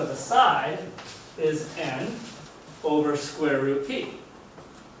 The length of a side is n over square root p.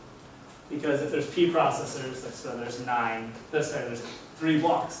 Because if there's p processors, so there's 9, there's 3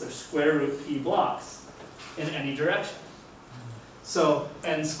 blocks. There's square root p blocks in any direction. So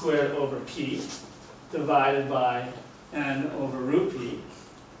n squared over p divided by n over root p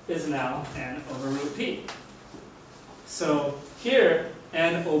is now n over root p. So here,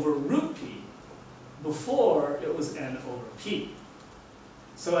 n over root p, before it was n over p.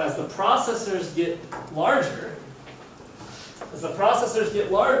 So as the processors get larger, as I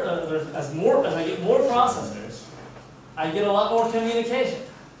get more processors, I get a lot more communication.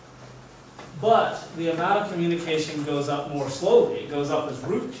 But the amount of communication goes up more slowly. It goes up as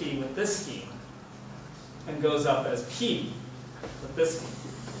root p with this scheme, and goes up as p with this scheme.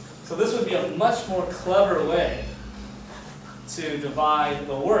 So this would be a much more clever way to divide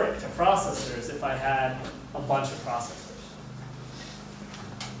the work to processors if I had a bunch of processors.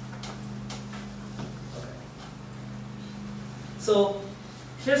 Okay. So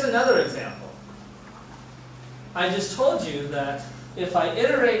here's another example. I just told you that if I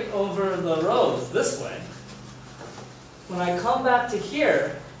iterate over the rows this way, when I come back to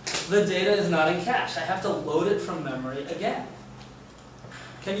here, the data is not in cache. I have to load it from memory again.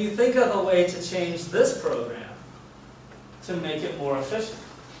 Can you think of a way to change this program to make it more efficient?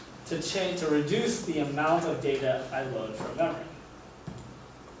 To reduce the amount of data I load from memory.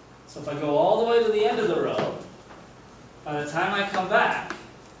 So if I go all the way to the end of the row, by the time I come back,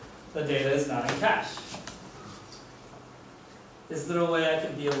 the data is not in cache. Is there a way I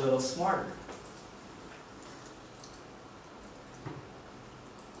can be a little smarter?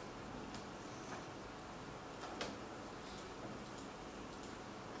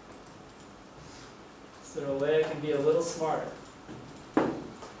 Is there a way I can be a little smarter?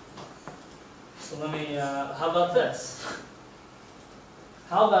 So let me, how about this?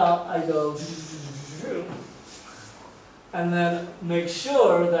 How about I go and then make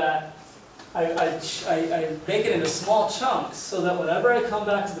sure that I make it into small chunks so that whenever I come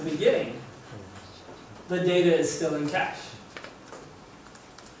back to the beginning, the data is still in cache.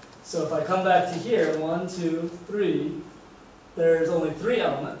 So if I come back to here, 1, 2, 3, there's only 3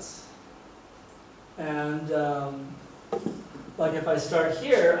 elements. And like if I start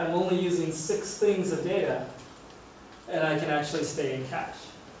here, I'm only using 6 things of data, and I can actually stay in cache.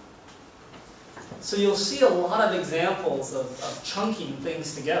 So you'll see a lot of examples of chunking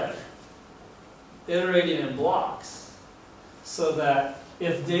things together, iterating in blocks, so that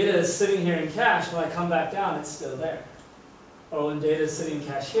if data is sitting here in cache, when I come back down, it's still there. Or when data is sitting in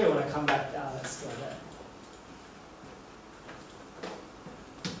cache here, when I come back down, it's still there.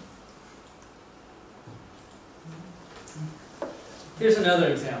 Here's another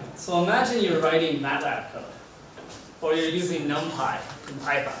example. So imagine you're writing MATLAB code, or you're using NumPy in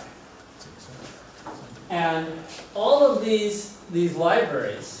Python. And all of these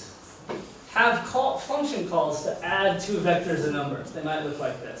libraries have function calls to add 2 vectors of numbers. They might look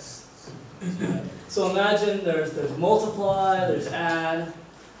like this. So imagine there's multiply, there's add.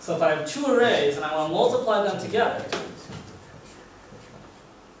 So if I have 2 arrays and I want to multiply them together,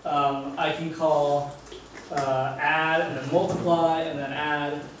 I can call add and then multiply and then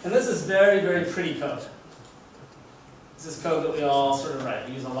add. And this is very, very pretty code. This is code that we all sort of write.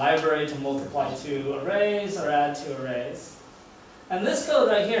 We use a library to multiply 2 arrays or add 2 arrays. And this code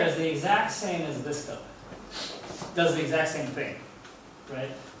right here is the exact same as this code. It does the exact same thing,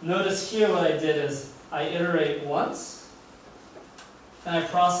 right? Notice here what I did is I iterate once, and I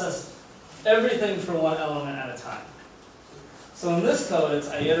process everything for 1 element at a time. So in this code, it's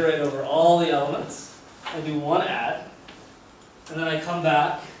I iterate over all the elements, I do 1 add, and then I come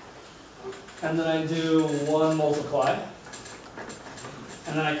back, and then I do 1 multiply,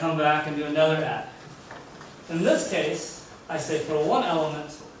 and then I come back and do another add. In this case, I say for one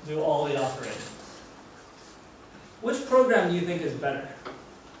element, do all the operations. Which program do you think is better?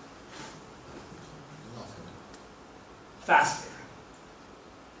 Faster.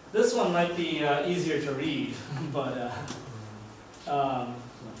 This one might be easier to read, but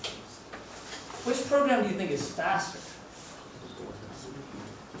which program do you think is faster?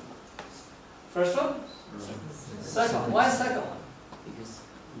 First one? Second one. Why second one? Because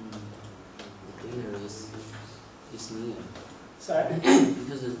the data is near. Sorry?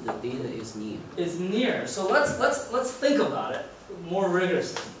 Because the data is near. It's near. So let's think about it more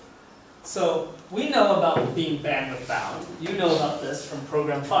rigorously. So we know about being bandwidth bound. You know about this from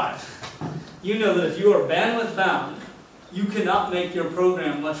program 5. You know that if you are bandwidth bound, you cannot make your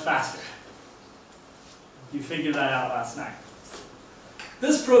program much faster. You figured that out last night.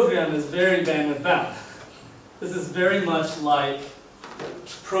 This program is very bandwidth bound. This is very much like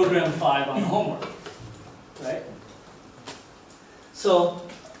program 5 on homework, right? So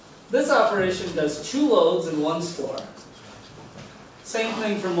this operation does 2 loads and 1 store. Same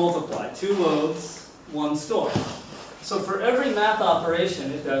thing for multiply, 2 loads, 1 store. So for every math operation,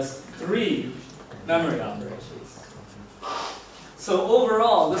 it does 3 memory operations. So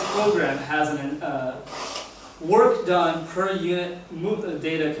overall, this program has an work done per unit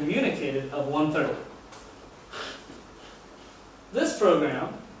data communicated of 1/3. This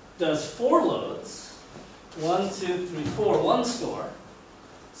program does 4 loads, 1, 2, 3, 4, 1 store.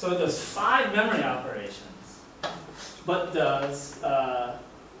 So it does 5 memory operations, but does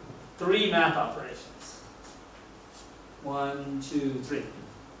 3 math operations. 1, 2, 3.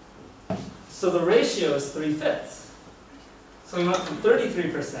 So the ratio is 3/5. So we went from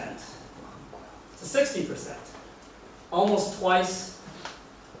 33% to 60%. Almost twice,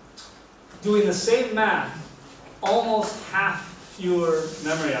 doing the same math, almost half fewer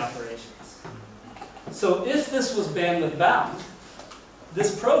memory operations. So if this was bandwidth bound,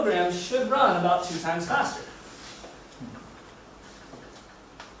 this program should run about 2 times faster.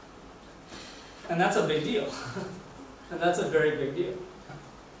 And that's a big deal. And that's a very big deal.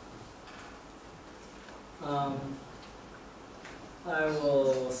 I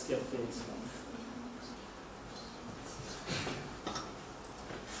will skip these ones.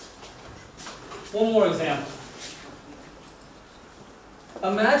 One more example.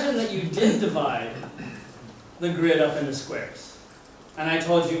 Imagine that you did divide the grid up into squares. And I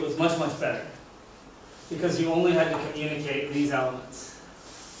told you it was much, much better. Because you only had to communicate these elements.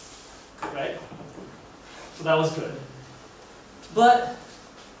 Right? So that was good. But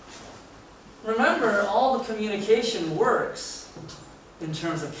remember, all the communication works in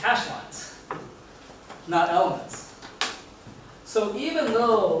terms of cache lines, not elements. So even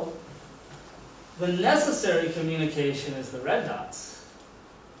though the necessary communication is the red dots,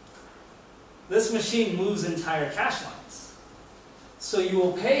 this machine moves entire cache lines. So you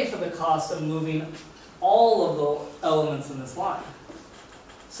will pay for the cost of moving all of the elements in this line.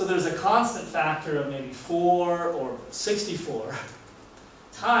 So there's a constant factor of maybe 4 or 64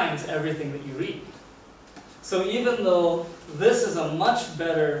 times everything that you read. So even though this is a much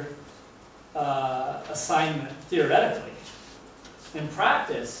better assignment theoretically, in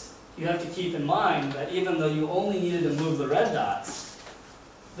practice, you have to keep in mind that even though you only needed to move the red dots,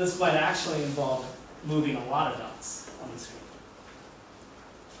 this might actually involve moving a lot of dots on the screen.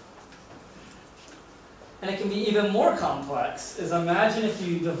 And it can be even more complex, is imagine if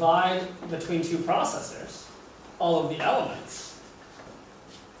you divide between 2 processors, all of the elements,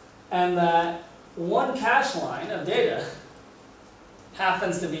 and that one cache line of data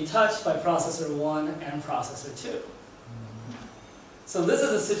happens to be touched by processor 1 and processor 2. So this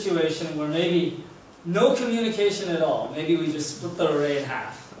is a situation where maybe no communication at all. Maybe we just split the array in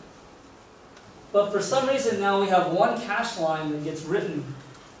half. But for some reason now we have one cache line that gets written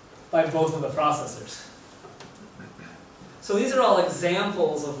by both of the processors. So these are all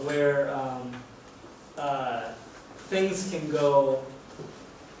examples of where things can go.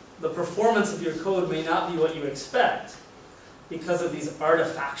 The performance of your code may not be what you expect because of these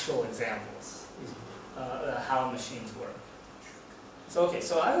artifactual examples, how machines work. So okay,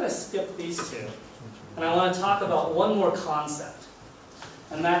 so I'm going to skip these 2, and I want to talk about one more concept,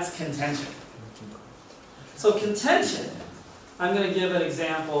 and that's contention. So contention, I'm going to give an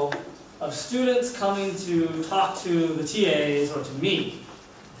example of students coming to talk to the TAs or to me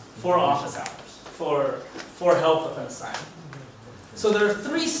for office hours, for help with an assignment. So there are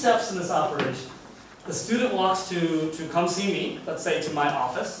 3 steps in this operation. The student wants to come see me, let's say to my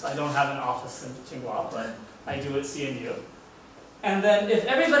office. I don't have an office in Tsinghua, but I do at CMU. And then if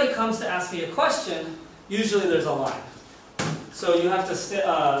everybody comes to ask me a question, usually there's a line. So you have to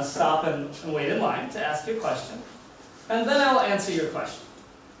stop and wait in line to ask your question. And then I will answer your question.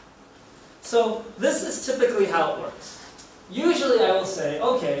 So this is typically how it works. Usually I will say,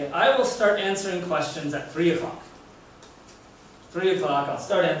 okay, I will start answering questions at 3 o'clock. 3 o'clock, I'll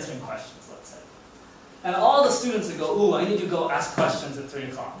start answering questions, let's say. And all the students would go, ooh, I need to go ask questions at 3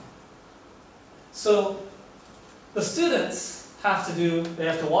 o'clock. So the students they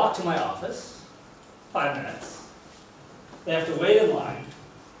have to walk to my office, 5 minutes. They have to wait in line,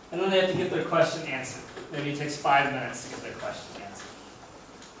 and then they have to get their question answered. Maybe it takes 5 minutes to get their question answered.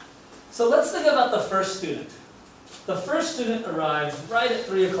 So let's think about the first student. The first student arrives right at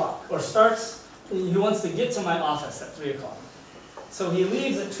 3 o'clock, or he wants to get to my office at 3 o'clock. So he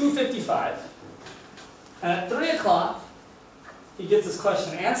leaves at 2:55, and at 3 o'clock, he gets his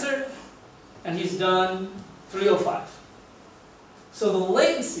question answered, and he's done 3:05. So the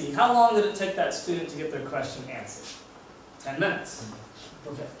latency, how long did it take that student to get their question answered? 10 minutes.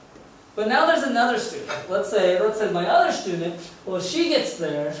 Okay. But now there's another student. Let's say my other student, well, she gets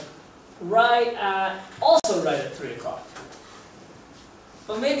there also right at 3 o'clock.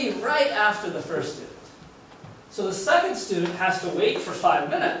 But maybe right after the first student. So the second student has to wait for 5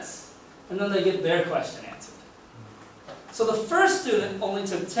 minutes, and then they get their question answered. So the first student only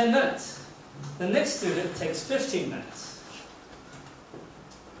took 10 minutes. The next student takes 15 minutes.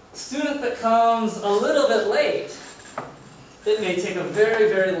 Student that comes a little bit late, it may take a very,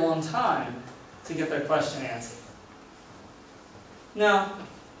 very long time to get their question answered. Now,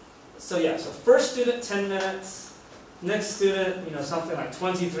 so first student 10 minutes, next student, something like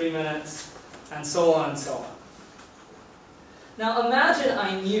 23 minutes, and so on and so on. Now imagine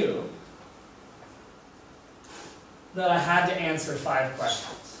I knew that I had to answer 5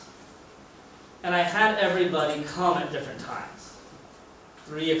 questions. And I had everybody come at different times.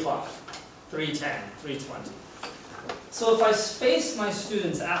 3 o'clock, 3:10, 3:20. So if I space my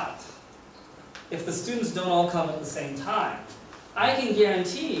students out, if the students don't all come at the same time, I can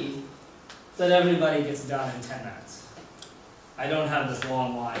guarantee that everybody gets done in 10 minutes. I don't have this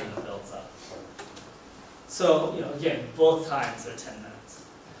long line that builds up. So, again, both times are 10 minutes.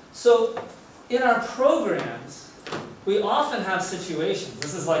 So, in our programs, we often have situations.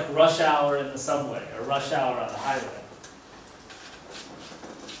 This is like rush hour in the subway or rush hour on the highway.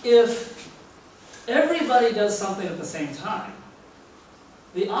 If everybody does something at the same time,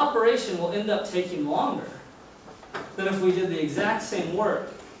 the operation will end up taking longer than if we did the exact same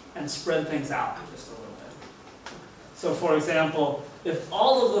work and spread things out just a little bit. So for example, if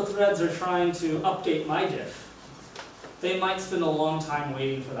all of the threads are trying to update my diff, they might spend a long time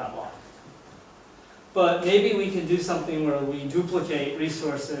waiting for that lock. But maybe we can do something where we duplicate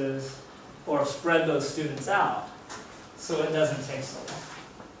resources or spread those students out so it doesn't take so long.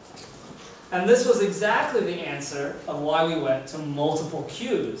 And this was exactly the answer of why we went to multiple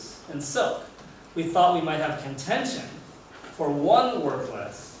queues in Silk. We thought we might have contention for one work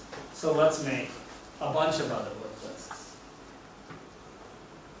list, so let's make a bunch of other work lists.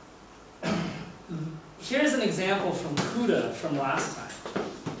 Here's an example from CUDA from last time.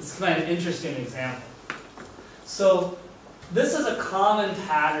 It's kind of an interesting example. So this is a common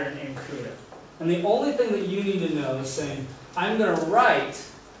pattern in CUDA. And the only thing that you need to know is saying, I'm going to write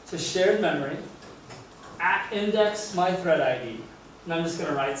to shared memory at index my thread ID. And I'm just going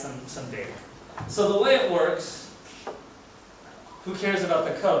to write some data. So the way it works, who cares about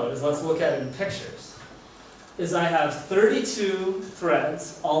the code, is let's look at it in pictures, is I have 32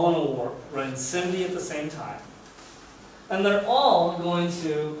 threads all on a warp running SIMD at the same time. And they're all going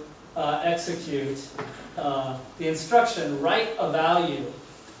to execute the instruction, write a value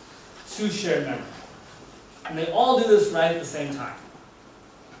to shared memory. And they all do this right at the same time.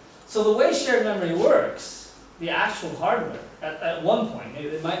 So the way shared memory works, the actual hardware, at one point,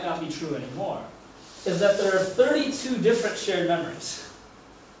 it might not be true anymore, is that there are 32 different shared memories.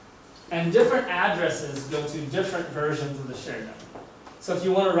 And different addresses go to different versions of the shared memory. So if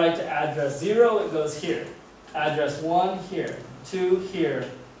you want to write to address 0, it goes here. Address 1, here. 2, here.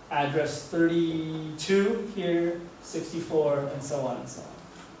 Address 32, here. 64, and so on and so on.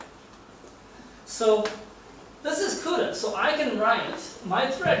 So this is CUDA. So I can write, my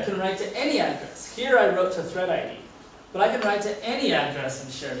thread can write to any address. Here I wrote to thread ID. But I can write to any address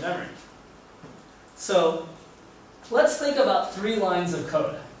in shared memory. So let's think about 3 lines of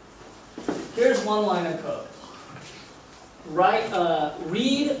code. Here's 1 line of code.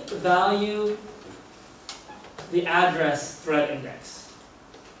 Read value the address thread index.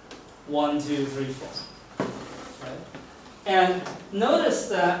 1, 2, 3, 4. Right? And notice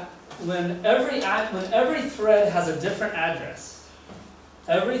that when every thread has a different address,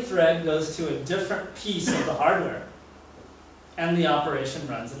 every thread goes to a different piece of the hardware. and the operation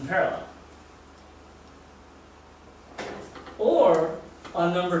runs in parallel. Or,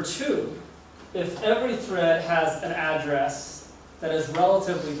 on number 2, if every thread has an address that is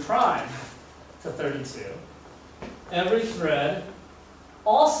relatively prime to 32, every thread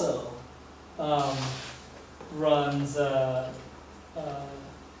also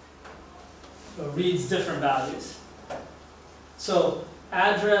reads different values. So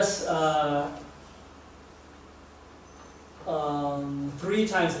address 3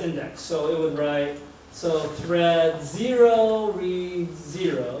 times index. So it would write, so thread 0 reads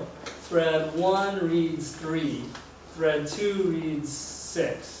 0, thread 1 reads 3, thread 2 reads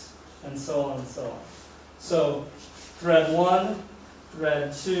 6, and so on and so on. So thread 1,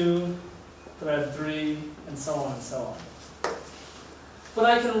 thread 2, thread 3, and so on and so on. But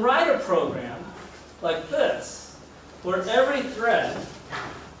I can write a program like this, where every thread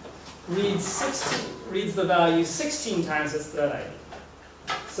reads the value 16 times its thread ID.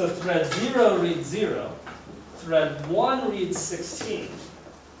 So thread 0 reads 0, thread 1 reads 16,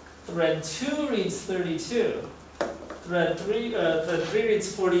 thread 2 reads 32, thread 3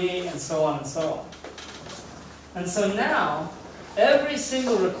 reads 48, and so on and so on. And so now, every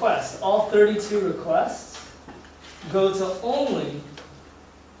single request, all 32 requests, go to only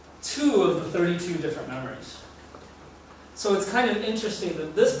 2 of the 32 different memories. So it's kind of interesting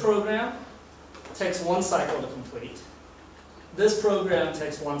that this program takes 1 cycle to complete. This program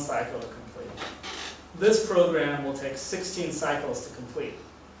takes 1 cycle to complete. This program will take 16 cycles to complete,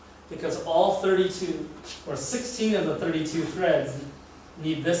 because all 32, or 16 of the 32 threads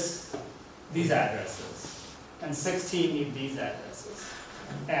need these addresses, and 16 need these addresses.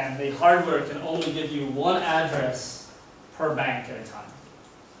 And the hardware can only give you 1 address per bank at a time.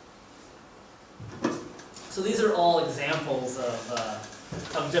 So these are all examples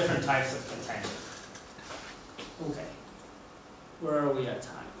of different types of contention. Okay, where are we at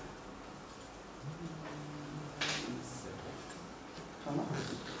time? Come on.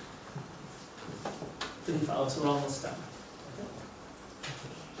 35, so we're almost done.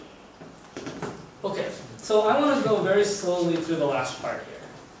 Okay, so I want to go very slowly through the last part here,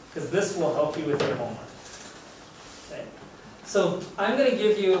 because this will help you with your homework. Okay, so I'm going to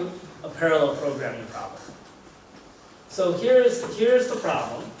give you a parallel programming problem. So here's the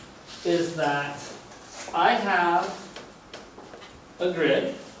problem, is that I have a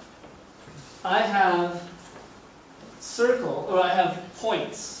grid, I have I have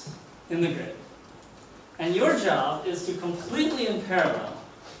points in the grid. And your job is to completely in parallel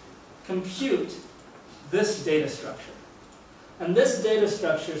compute this data structure. And this data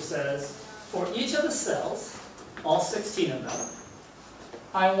structure says, for each of the cells, all 16 of them,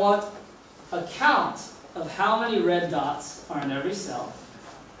 I want a count of how many red dots are in every cell,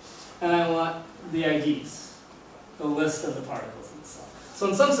 and I want the IDs, the list of the particles in the cell. So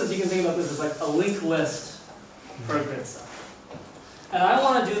in some sense, you can think about this as like a linked list for a grid cell. And I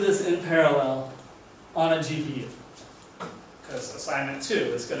want to do this in parallel on a GPU, because assignment 2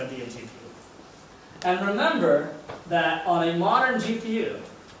 is going to be a GPU. And remember that on a modern GPU,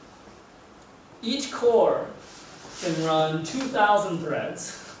 each core can run 2,000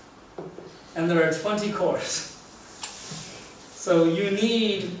 threads, and there are 20 cores. So you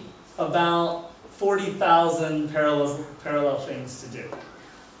need about 40,000 parallel things to do.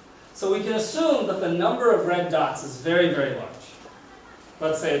 So we can assume that the number of red dots is very, very large.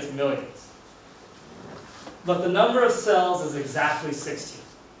 Let's say it's millions. But the number of cells is exactly 16.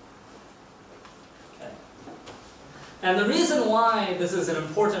 Okay. And the reason why this is an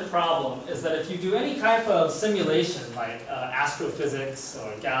important problem is that if you do any type of simulation, like astrophysics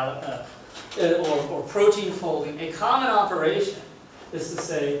or protein folding, a common operation is to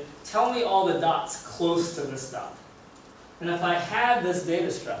say, tell me all the dots close to this dot. And if I had this data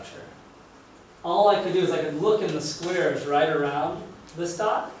structure, all I could do is I could look in the squares right around this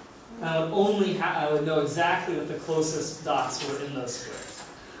dot, and I would know exactly what the closest dots were in those squares.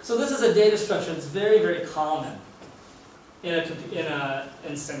 So this is a data structure that's very, very common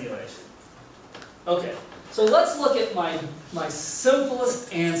in simulation. Okay, so let's look at my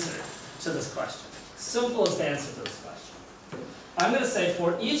simplest answer to this question. Simplest answer to this question. I'm going to say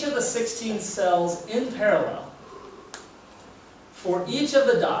for each of the 16 cells in parallel, for each of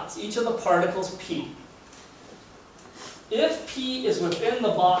the dots, each of the particles P, if P is within the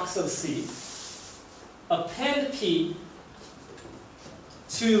box of C, append P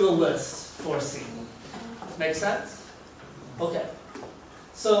to the list for C. Make sense? Okay.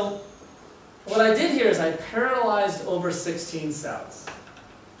 So what I did here is I parallelized over 16 cells.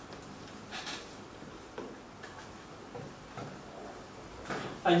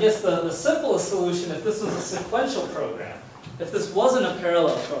 I guess the simplest solution, if this was a sequential program, if this wasn't a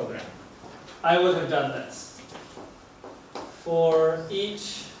parallel program, I would have done this. For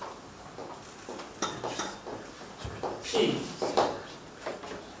each P,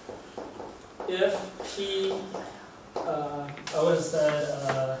 if P, I would have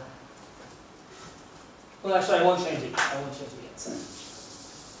said, well actually I won't change it. I won't change it yet.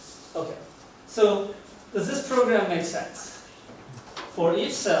 Sorry. Okay. So does this program make sense? For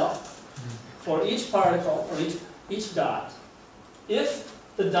each cell, for each particle, or each dot, if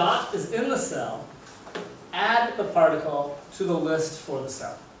the dot is in the cell, add the particle to the list for the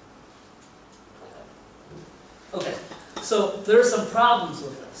cell. Okay, so there are some problems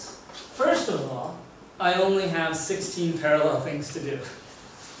with this. First of all, I only have 16 parallel things to do.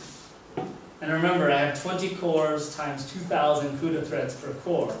 And remember, I have 20 cores times 2,000 CUDA threads per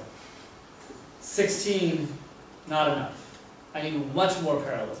core. 16, not enough. I need much more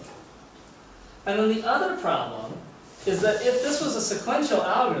parallelism. And then the other problem is that if this was a sequential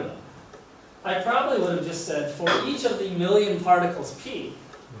algorithm, I probably would have just said, for each of the million particles P,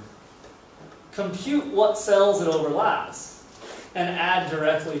 compute what cells it overlaps, and add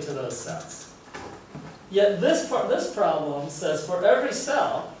directly to those cells. Yet this problem says, for every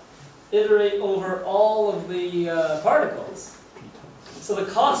cell, iterate over all of the particles. So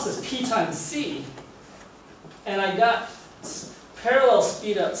the cost is P times C, and I got parallel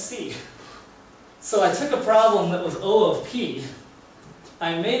speed up C. So I took a problem that was O of P,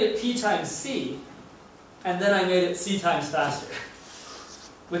 I made it P times C, and then I made it C times faster,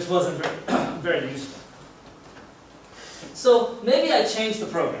 which wasn't very useful. So maybe I changed the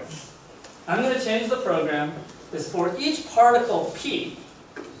program. I'm going to change the program is for each particle P,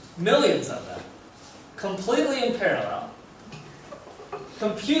 millions of them, completely in parallel,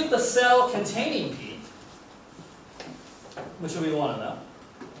 compute the cell containing P, which we want to know,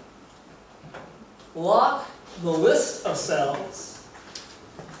 lock the list of cells,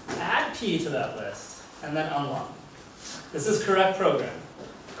 add P to that list, and then unlock. This is correct program.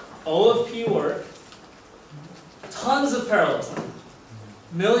 O of P work, tons of parallelism,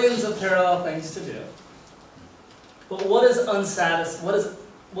 millions of parallel things to do. But what is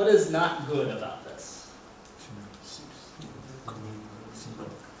what is not good about this?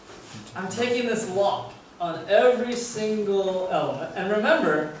 I'm taking this lock on every single element. And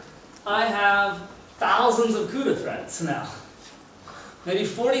remember, I have thousands of CUDA threads now. Maybe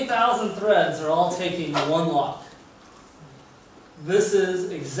 40,000 threads are all taking one lock. This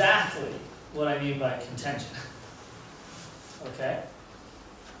is exactly what I mean by contention. Okay?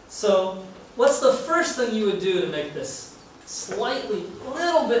 So, what's the first thing you would do to make this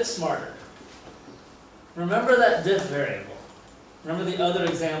little bit smarter? Remember that diff variable. Remember the other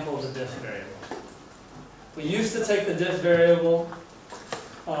example of the diff variable. We used to take the diff variable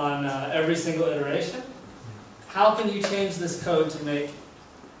on every single iteration. How can you change this code to make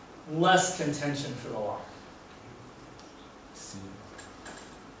less contention for the lock?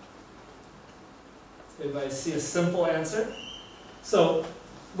 Everybody see a simple answer? So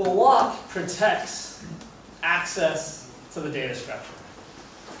the lock protects access to the data structure.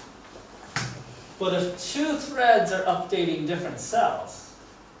 But if two threads are updating different cells,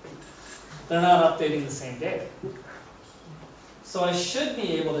 they're not updating the same data. So I should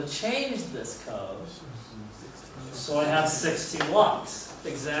be able to change this code so I have 16 locks.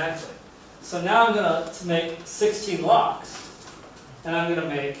 Exactly. So now I'm going to make 16 locks, and I'm going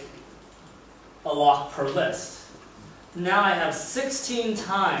to make a lock per list. Now I have 16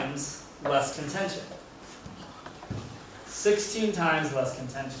 times less contention. 16 times less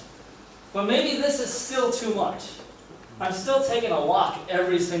contention. But maybe this is still too much. I'm still taking a lock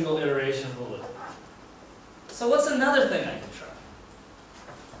every single iteration of the loop. So what's another thing I can try?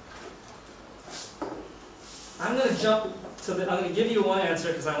 I'm going to jump to I'm going to give you one answer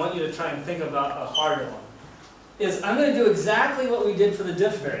because I want you to try and think about a harder one. I'm going to do exactly what we did for the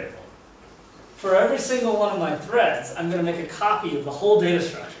diff variable. For every single one of my threads, I'm going to make a copy of the whole data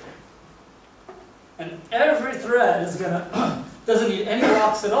structure. And every thread is going to doesn't need any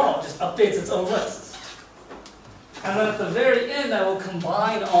locks at all, it just updates its own list. And then at the very end, I will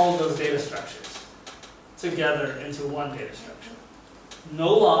combine all of those data structures together into one data structure.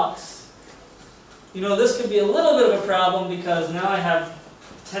 No locks. You know, this could be a little bit of a problem because now I have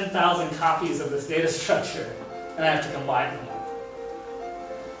 10,000 copies of this data structure, and I have to combine them.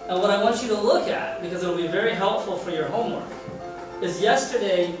 And what I want you to look at, because it will be very helpful for your homework, is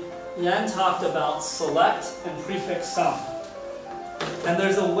yesterday Yan talked about select and prefix sum. And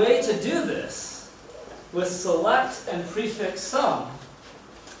there's a way to do this with select and prefix sum,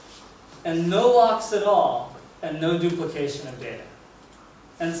 and no locks at all, and no duplication of data.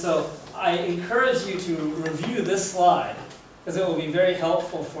 And so I encourage you to review this slide because it will be very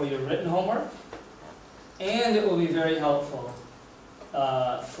helpful for your written homework, and it will be very helpful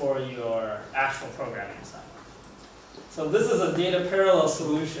for your actual programming assignment. So this is a data parallel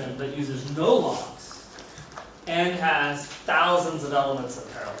solution that uses no logs and has thousands of elements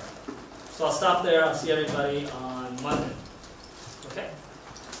of parallel. So I'll stop there. I'll see everybody on Monday. Okay?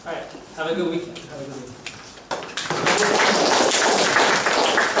 All right. Have a good weekend. Have a good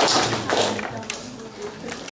weekend.